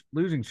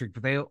losing streak,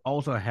 but they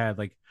also had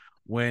like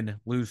win,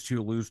 lose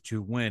to, win,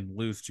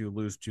 lose to,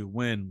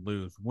 win,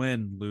 lose,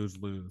 win, lose,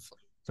 lose.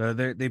 So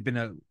they've been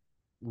a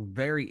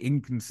very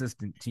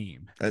inconsistent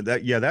team.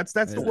 That's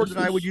the word that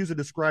I would use to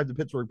describe the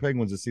Pittsburgh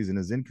Penguins this season.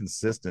 Is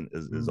inconsistent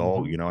is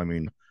all. I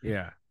mean,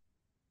 yeah.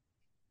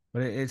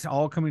 But it's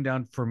all coming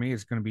down for me.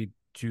 It's going to be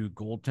to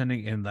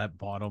goaltending in the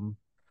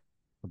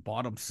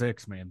bottom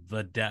 6, man.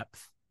 The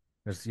depth,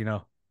 because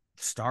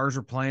stars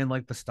are playing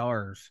like the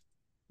stars.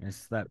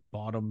 It's that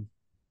the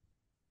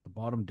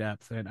bottom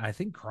depth, and I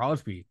think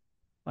Crosby,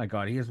 my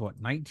God, he has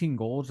 19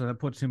 goals, and that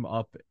puts him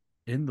up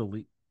in the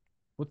league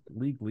with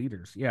league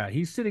leaders. Yeah,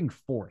 he's sitting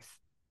 4th.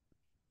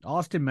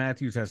 Austin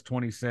Matthews has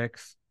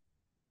 26,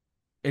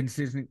 and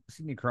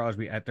Sidney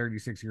Crosby at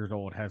 36 years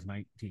old has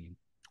 19.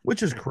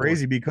 Which is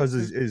crazy because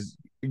as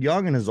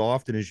young and as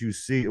often as you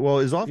see,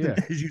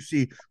 as you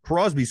see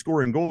Crosby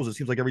scoring goals, it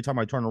seems like every time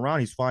I turn around,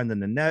 he's finding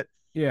the net.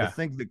 Yeah, I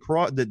think that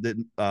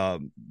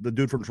the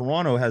dude from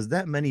Toronto has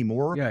that many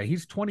more. Yeah,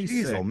 he's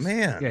 26. Jeez, oh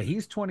man. Yeah,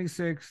 he's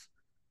 26.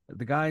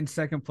 The guy in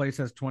second place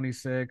has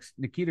 26.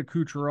 Nikita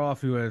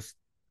Kucherov, who has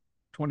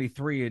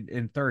 23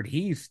 in third,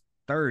 he's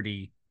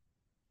 30.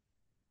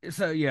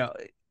 So yeah,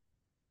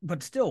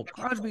 but still,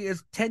 Crosby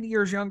is 10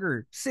 years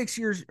younger,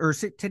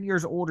 10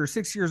 years older,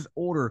 6 years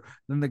older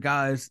than the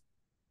guys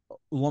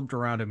lumped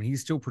around him. He's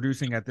still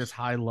producing at this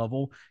high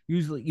level.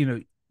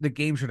 Usually, the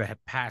game should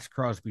have passed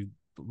Crosby,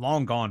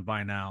 long gone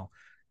by now.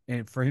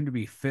 And for him to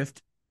be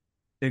 5th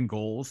in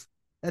goals,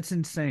 that's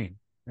insane.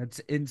 That's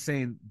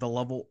insane. The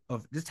level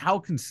of just how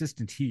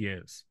consistent he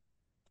is.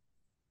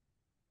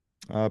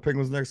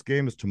 Penguins' next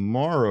game is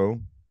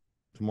tomorrow.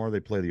 Tomorrow they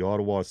play the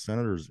Ottawa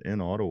Senators in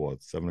Ottawa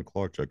at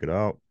 7:00. Check it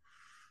out.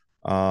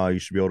 You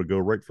should be able to go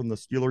right from the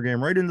Steeler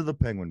game right into the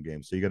Penguin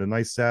game. So you got a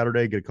nice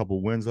Saturday, get a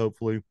couple wins,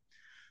 hopefully.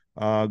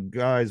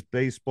 Guys,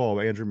 baseball,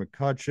 Andrew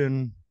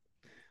McCutchen.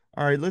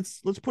 All right,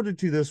 let's put it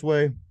to you this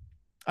way.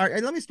 All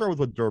right, let me start with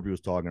what Derby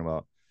was talking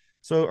about.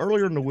 So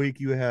earlier in the week,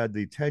 you had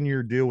the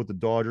 10-year deal with the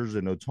Dodgers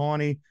and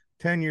Ohtani,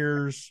 10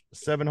 years,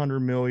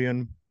 $700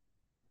 million.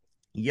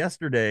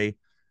 Yesterday,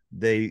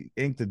 they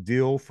inked a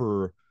deal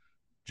for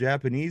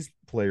Japanese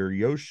player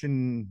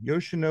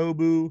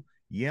Yoshinobu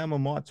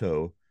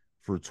Yamamoto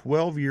for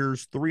 12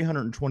 years,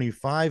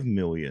 $325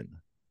 million.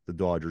 The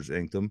Dodgers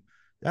inked him.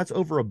 That's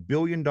over $1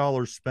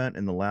 billion spent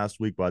in the last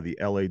week by the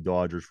LA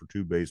Dodgers for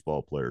 2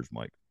 baseball players,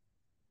 Mike.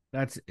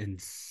 That's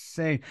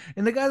insane.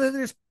 And the guy that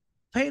they're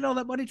paying all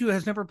that money to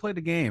has never played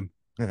a game.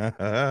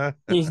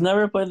 He's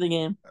never played the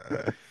game.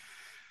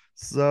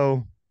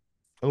 So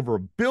over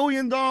 $1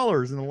 billion in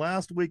the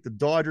last week the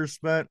Dodgers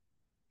spent.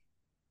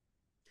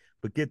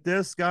 But get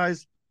this,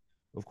 guys.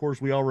 Of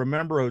course, we all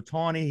remember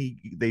Ohtani.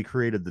 They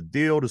created the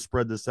deal to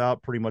spread this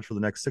out pretty much for the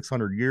next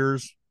 600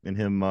 years in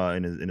him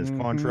in his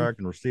contract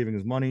and receiving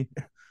his money.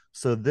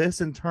 So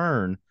this in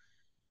turn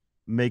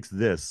makes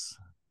this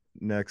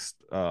next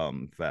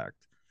fact.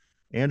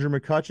 Andrew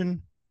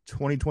McCutchen,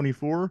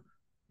 2024,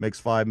 makes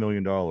 $5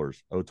 million.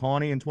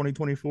 Ohtani in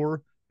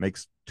 2024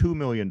 makes $2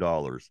 million.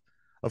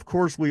 Of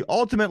course, we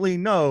ultimately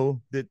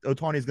know that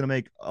Ohtani is going to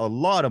make a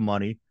lot of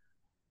money,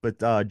 but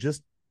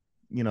just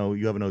you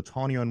have an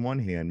Ohtani on one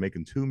hand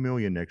making 2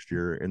 million next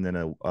year, and then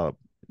I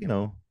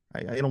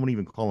don't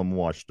even call him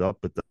washed up,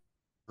 but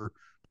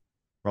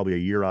probably a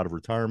year out of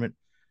retirement,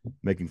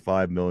 making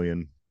 5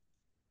 million.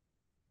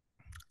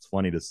 It's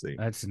funny to see.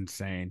 That's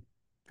insane.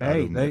 Gotta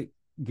Hey, admit.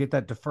 they get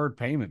that deferred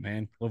payment,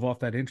 man. Live off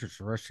that interest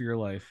the rest of your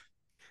life.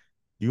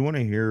 Do you want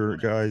to hear,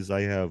 guys?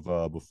 I have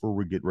before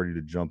we get ready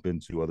to jump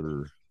into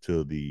other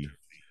to the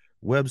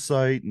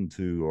website and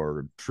to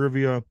our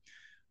trivia.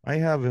 I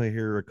have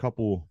here a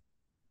couple.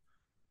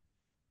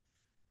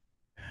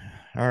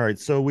 All right,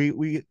 so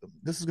we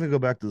this is going to go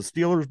back to the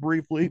Steelers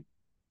briefly,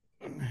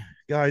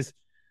 guys.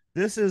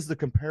 This is the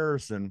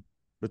comparison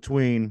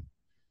between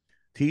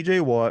T.J.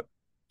 Watt,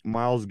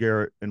 Myles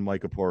Garrett, and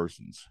Micah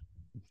Parsons.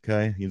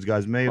 Okay, you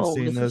guys may have Oh,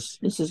 seen this is this.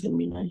 this is gonna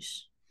be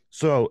nice.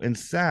 So in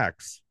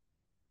sacks,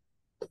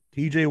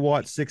 T.J.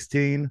 Watt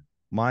 16,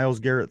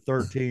 Myles Garrett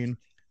 13,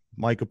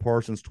 Micah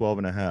Parsons 12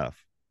 and a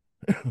half.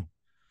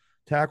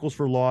 Tackles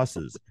for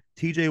losses,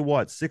 T.J.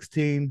 Watt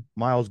 16,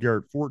 Myles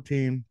Garrett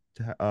 14,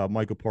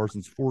 Micah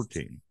Parsons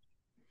 14.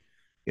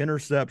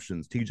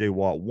 Interceptions, T.J.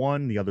 Watt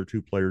 1, the other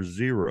two players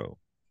 0.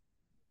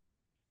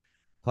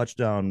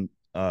 Touchdown,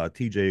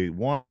 TJ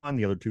 1,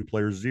 the other two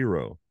players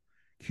 0.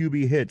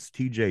 QB hits,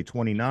 TJ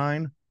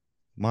 29,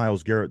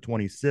 Myles Garrett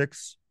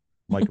 26,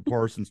 Micah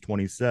Parsons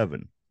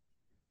 27.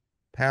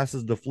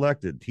 Passes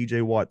deflected,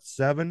 TJ Watt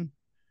 7,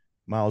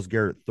 Myles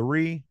Garrett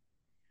 3,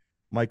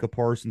 Micah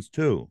Parsons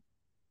 2.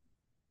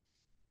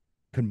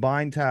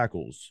 Combined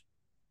tackles,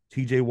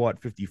 TJ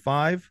Watt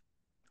 55,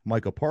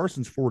 Micah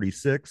Parsons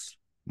 46,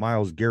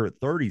 Myles Garrett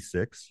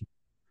 36.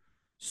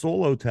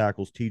 Solo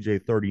tackles,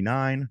 TJ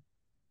 39,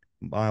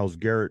 Myles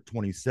Garrett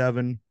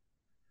 27,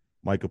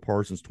 Micah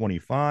Parsons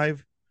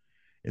 25.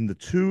 In the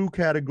two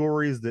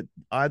categories that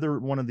either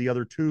one of the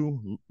other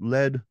two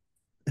led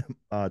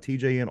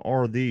TJ in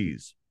are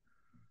these: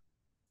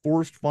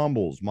 forced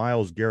fumbles,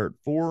 Myles Garrett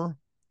 4,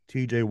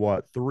 TJ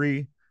Watt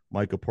 3,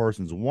 Micah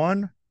Parsons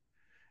 1.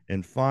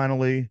 And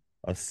finally,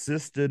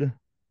 assist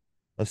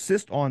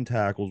on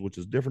tackles, which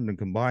is different than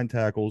combined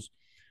tackles,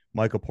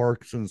 Micah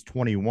Parsons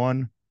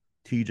 21,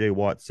 TJ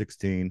Watt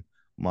 16,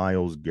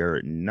 Myles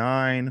Garrett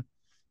 9.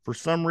 For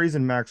some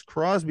reason, Max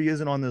Crosby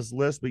isn't on this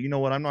list, but you know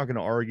what? I'm not going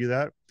to argue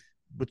that.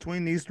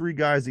 Between these three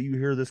guys that you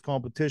hear this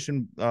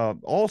competition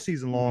all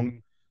season long, Mm-hmm.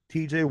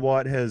 TJ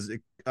Watt has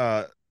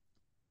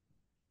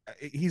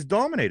he's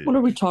dominated. What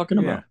are we talking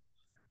Yeah. about?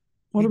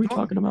 What He are we dom-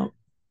 talking about?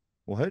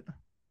 what?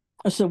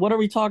 I said, what are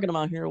we talking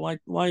about here? Why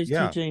is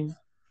Yeah. TJ?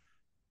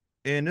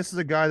 And this is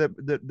a guy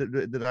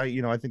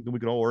that I think that we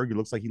could all argue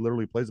looks like he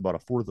literally plays about a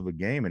fourth of a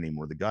game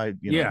anymore. The guy,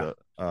 Yeah.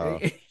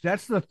 the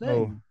That's the so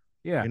thing.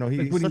 Yeah. Like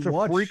he's when you such a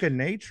freak watch, of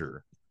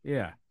nature.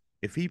 yeah.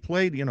 If he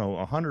played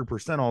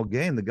 100% all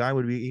game, the guy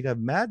he'd have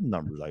Madden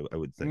numbers. I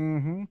would think.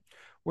 Mm-hmm.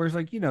 Whereas,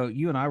 like, you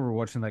and I were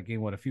watching that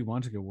game, what, a few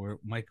months ago, where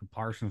Micah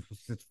Parsons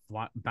was just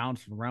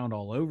bouncing around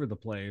all over the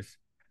place.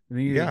 And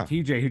then you get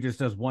Yeah, TJ, who just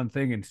does one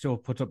thing and still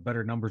puts up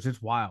better numbers.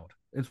 It's wild.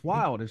 It's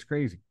wild. It's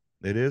crazy.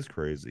 it is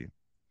crazy.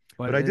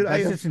 But But I did.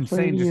 that's I just Player of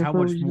insane, the just year how for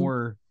a much reason.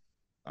 more,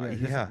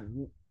 just yeah.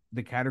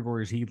 the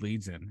categories he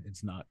leads in.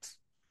 It's nuts.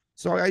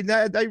 So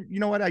you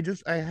know what? I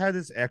had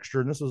this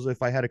extra, and this was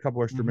if I had a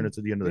couple extra Mm-hmm. minutes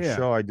at the end of the Yeah.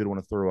 show, I did want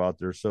to throw out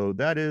there. So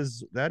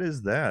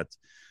that.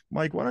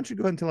 Mike, why don't you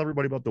go ahead and tell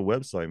everybody about the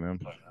website, man?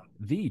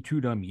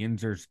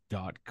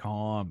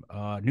 The2dumbyinzers.com.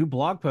 New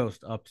blog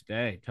post up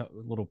today. A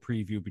little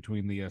preview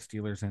between the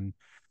Steelers and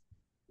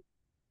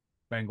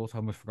Bengals. I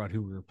almost forgot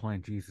who we were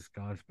playing. Jesus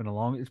God, it's been a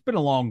long week. It's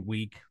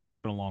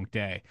been a long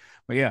day.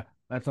 But yeah,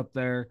 that's up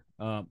there.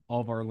 All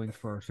of our links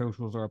for our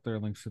socials are up there.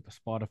 Links to the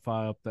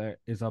Spotify up there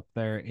is up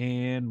there,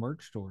 and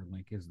merch store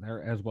link is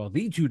there as well.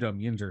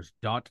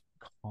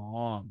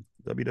 The2dumbyinzers.com.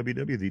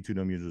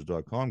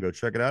 www.the2dumbyusers.com. Go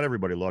check it out,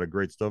 everybody. A lot of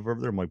great stuff over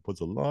there. Mike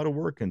puts a lot of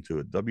work into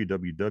it.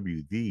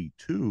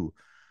 www.the2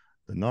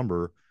 the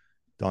number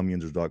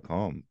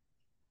dumbyusers.com.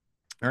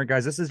 All right,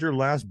 guys, this is your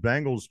last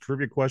Bengals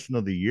trivia question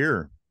of the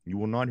year. You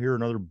will not hear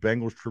another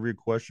Bengals trivia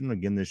question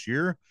again this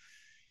year.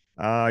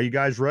 You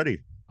guys ready?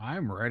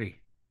 I'm ready.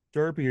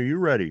 Derpy, are you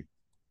ready?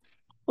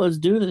 Let's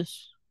do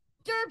this.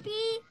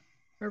 Derpy.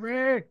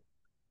 Derpy.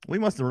 We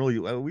must have really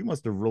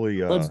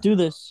Let's do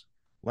this.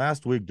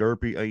 last week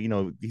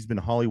Derpy, he's been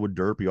Hollywood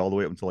Derpy all the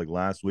way up until like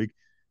last week.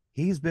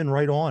 He's been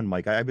right on,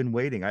 Mike. I've been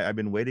waiting. I've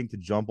been waiting to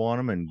jump on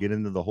him and get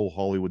into the whole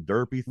Hollywood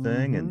Derpy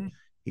thing, and Mm-hmm.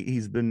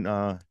 he's been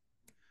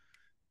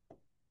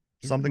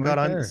He's been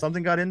right there.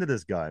 something got into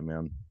this guy,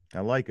 man. I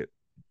like it.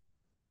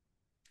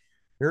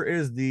 Here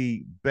is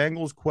the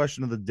Bengals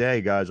question of the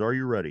day, guys. Are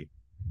you ready?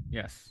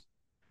 Yes.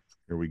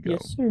 Here we go.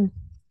 Yes, sir.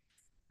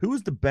 Who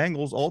is the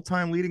Bengals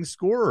all-time leading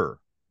scorer?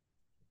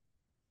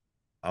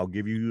 I'll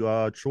give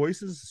you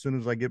choices as soon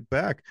as I get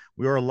back.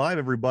 We are live,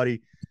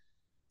 everybody,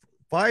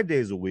 5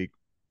 days a week,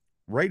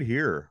 right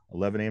here,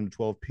 11 a.m. to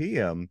 12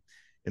 p.m.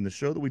 And the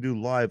show that we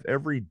do live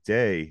every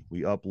day,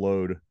 we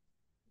upload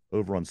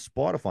over on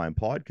Spotify in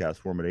podcast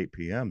form at 8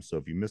 p.m. So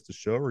if you missed a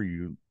show or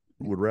you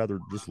would rather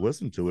just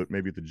listen to it,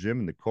 maybe at the gym,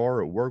 in the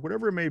car, at work,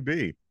 whatever it may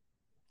be,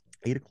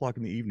 8 o'clock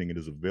in the evening, it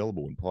is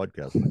available in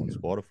podcast form on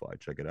Spotify.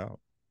 Check it out.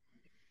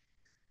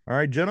 All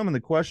right, gentlemen, the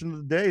question of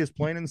the day is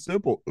plain and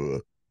simple.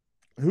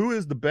 Who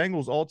is the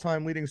Bengals'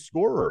 all-time leading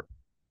scorer?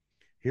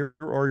 Here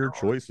are your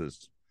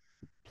choices.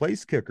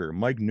 Place kicker,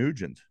 Mike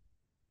Nugent.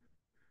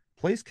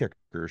 Place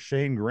kicker,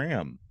 Shane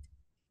Graham.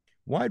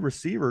 Wide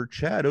receiver,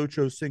 Chad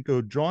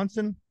Ochocinco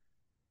Johnson.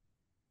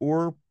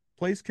 Or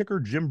place kicker,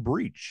 Jim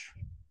Breach.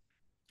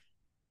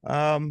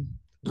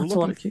 That's a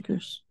lot of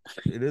kickers.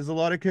 It is a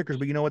lot of kickers,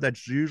 but you know what?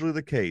 That's usually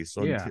the case.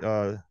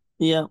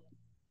 Yeah.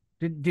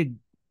 Did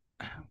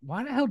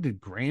why the hell did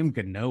Graham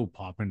Gano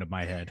pop into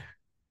my head?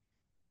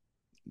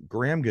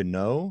 Graham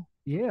Gano?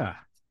 Yeah.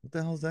 What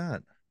the hell's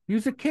that? He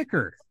was a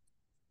kicker.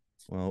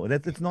 Well,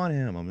 it's not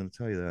him. I'm going to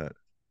tell you that.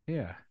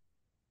 Yeah.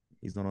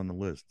 He's not on the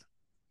list.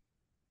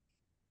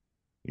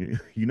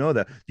 You know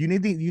that. Do you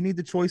need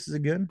the choices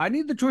again? I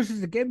need the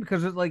choices again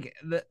because it's like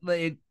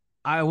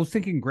I was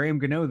thinking Graham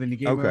Gano, then you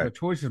gave me all the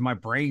choices. My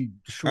brain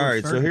All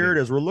right, so here it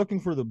is. We're looking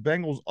for the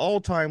Bengals'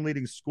 all-time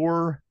leading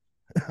scorer.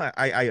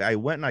 I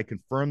went and I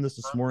confirmed this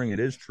morning. It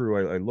is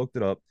true. I looked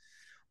it up.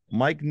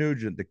 Mike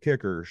Nugent, the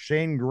kicker.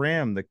 Shane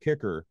Graham, the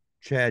kicker.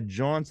 Chad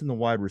Johnson, the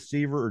wide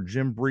receiver, or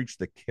Jim Breach,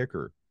 the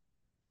kicker.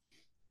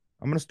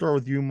 I'm going to start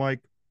with you,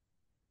 Mike.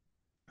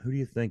 Who do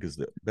you think is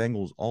the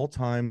Bengals'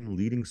 all-time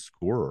leading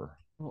scorer?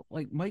 Well,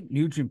 like Mike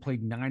Nugent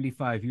played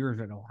 95 years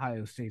at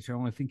Ohio State, so I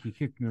only think he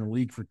kicked in the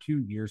league for 2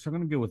 years. So I'm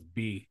going to go with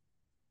B.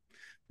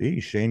 B,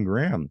 Shane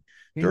Graham.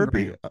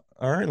 Derpy,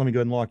 all right, let me go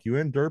ahead and lock you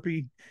in.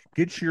 Derpy,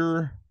 get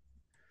your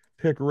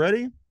pick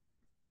ready.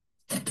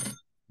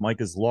 Mike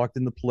is locked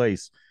into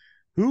place.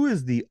 Who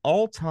is the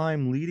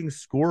all-time leading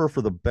scorer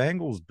for the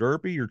Bengals,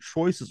 Derpy? Your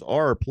choices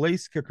are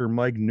place kicker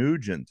Mike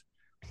Nugent,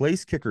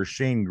 place kicker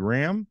Shane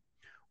Graham,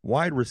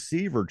 wide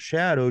receiver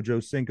Chad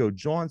Ochocinco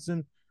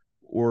Johnson,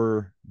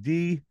 or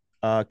D,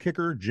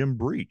 kicker Jim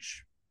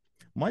Breach.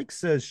 Mike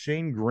says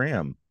Shane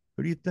Graham.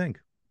 Who do you think?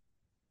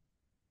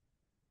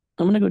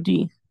 I'm going to go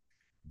D.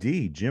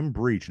 D, Jim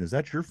Breach. And is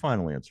that your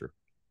final answer?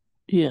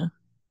 Yeah.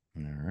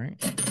 All right.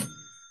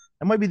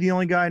 That might be the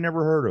only guy I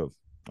never heard of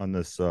on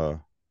this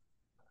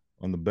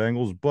on the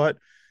Bengals, but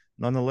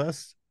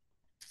nonetheless,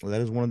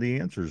 that is one of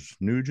the answers.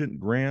 Nugent,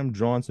 Graham,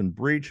 Johnson,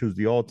 Breach, who's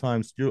the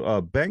all-time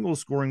Bengals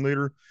scoring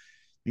leader.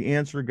 The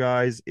answer,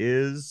 guys,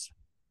 is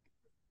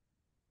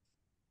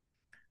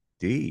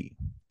D.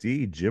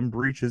 D. Jim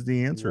Breach is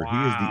the answer. Wow.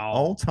 He is the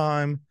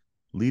all-time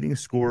leading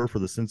scorer for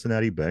the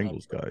Cincinnati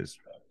Bengals, guys.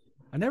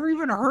 I never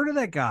even heard of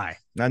that guy.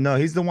 I know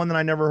he's the one that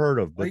I never heard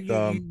of, but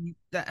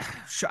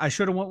I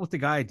should have went with the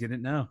guy I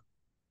didn't know.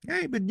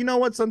 Hey, but you know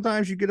what?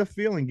 Sometimes you get a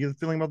feeling. You get a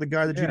feeling about the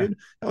guy that you didn't.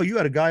 Oh, you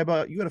had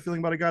a feeling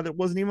about a guy that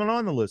wasn't even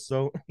on the list.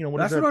 So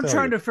that's what I'm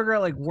trying to figure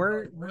out. Like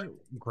where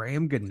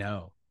Graham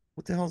Gano.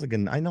 What the hell is a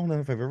Gano? I don't know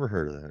if I've ever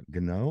heard of that.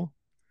 Gano?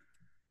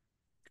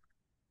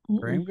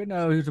 Graham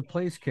Gano, he's a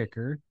place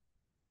kicker.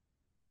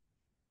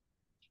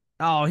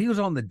 Oh, he was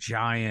on the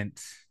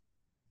Giants.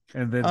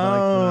 And then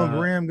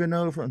Graham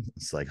Gano from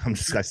it's like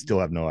I still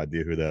have no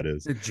idea who that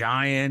is. The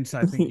Giants,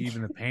 I think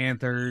even the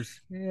Panthers.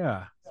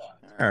 Yeah.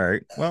 All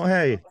right. Well,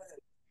 hey,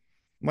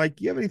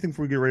 Mike, you have anything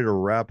before we get ready to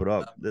wrap it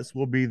up? This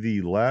will be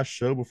the last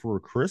show before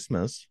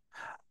Christmas.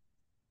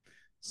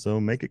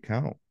 So make it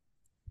count.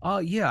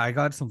 Yeah, I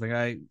got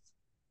something.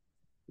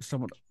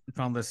 Someone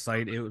found this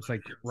site. It was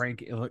like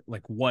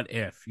like what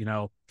if,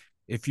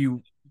 if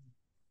you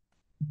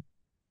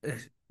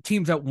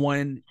teams that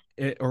won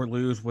or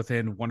lose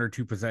within 1 or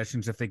 2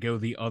 possessions if they go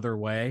the other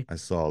way. I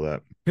saw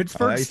that.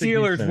 Pittsburgh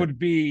Steelers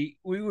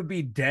we would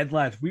be dead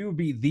last. We would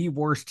be the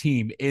worst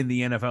team in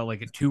the NFL,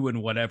 like a 2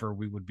 and whatever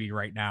we would be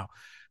right now.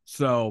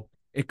 So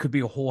it could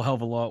be a whole hell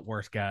of a lot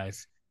worse,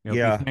 guys. Be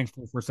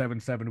thankful for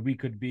 7-7. We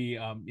could be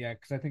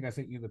because I think I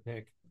sent you the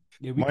pick.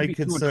 Yeah, we Mike,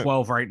 could be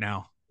 2-12 right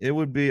now. It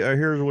would be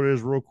here's what it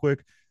is real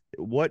quick.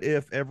 What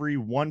if every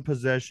one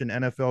possession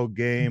NFL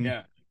game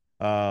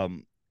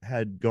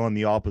had gone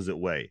the opposite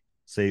way?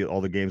 Say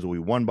all the games that we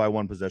won by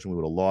one possession, we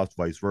would have lost,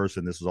 vice versa,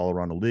 and this is all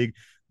around the league.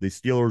 The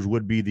Steelers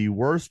would be the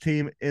worst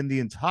team in the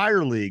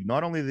entire league,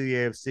 not only the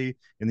AFC,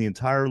 in the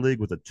entire league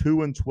with a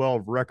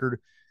 2-12 record,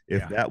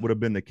 if that would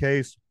have been the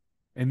case.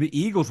 And the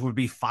Eagles would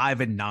be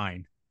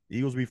 5-9.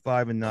 Eagles would be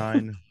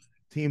 5-9.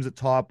 Teams at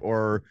top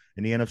are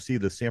in the NFC,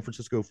 the San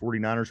Francisco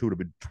 49ers, who would have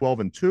been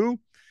 12-2,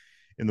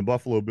 and the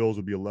Buffalo Bills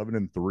would be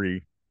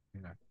 11-3.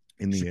 Yeah.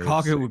 In the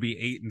Chicago AFC. would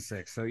be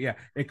 8-6. So yeah,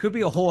 it could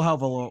be a whole hell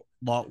of a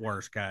lot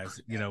worse, guys.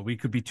 We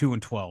could be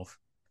 2-12,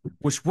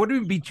 which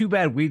wouldn't be too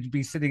bad. We'd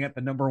be sitting at the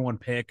number 1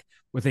 pick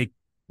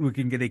we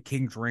can get a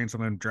king's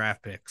ransom in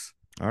draft picks.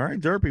 All right,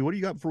 Derpy, what do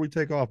you got before we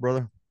take off,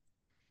 brother?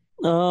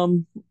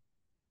 Believe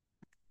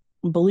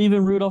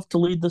in Rudolph to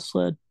lead the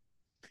sled.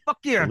 Fuck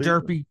yeah,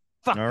 Derpy.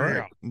 Fuck all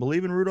right.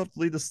 Believe in Rudolph to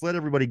lead the sled,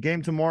 everybody.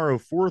 Game tomorrow,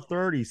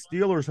 4:30.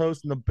 Steelers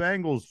hosting the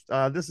Bengals.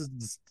 This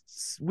is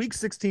week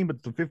 16,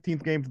 but the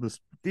 15th game for the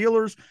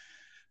Steelers.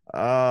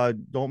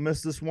 Don't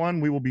miss this one.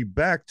 We will be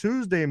back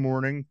Tuesday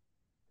morning.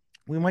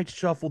 We might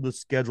shuffle the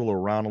schedule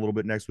around a little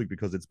bit next week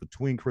because it's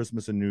between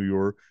Christmas and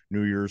New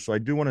Year's. So I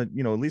do want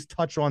to, at least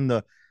touch on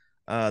the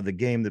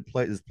game that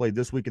is played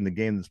this week and the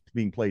game that's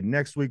being played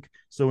next week.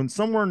 So in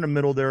somewhere in the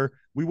middle there,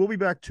 we will be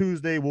back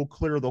Tuesday. We'll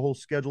clear the whole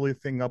scheduling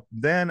thing up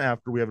then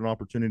after we have an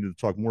opportunity to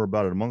talk more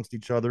about it amongst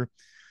each other.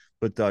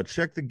 But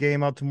check the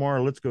game out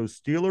tomorrow. Let's go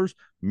Steelers.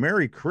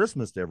 Merry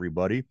Christmas to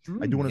everybody.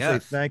 I do want to say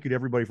thank you to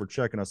everybody for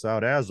checking us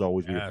out. As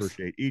always, we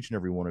appreciate each and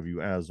every one of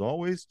you as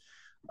always.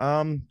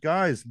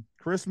 Guys,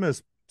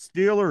 Christmas,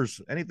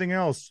 Steelers, anything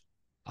else?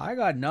 I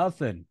got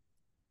nothing.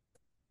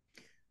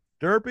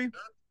 Derpy?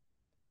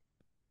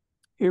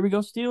 Here we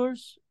go,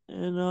 Steelers.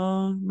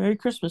 And Merry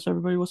Christmas,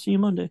 everybody. We'll see you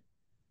Monday.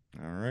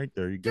 All right,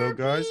 there you go,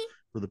 guys.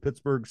 For the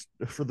Pittsburgh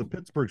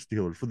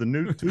Steelers, for the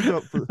new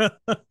two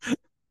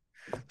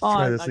Let's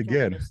try this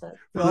again.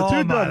 For the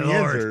two dumb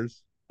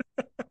Yinzers,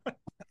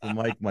 for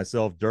Mike,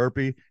 myself,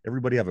 Derpy,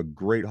 everybody have a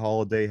great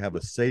holiday. Have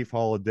a safe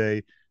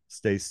holiday.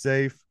 Stay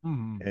safe.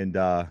 And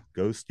go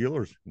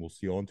Steelers. We'll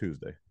see you on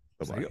Tuesday.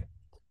 Bye-bye.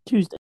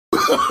 Tuesday.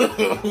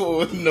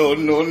 Oh, no,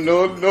 no,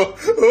 no, no.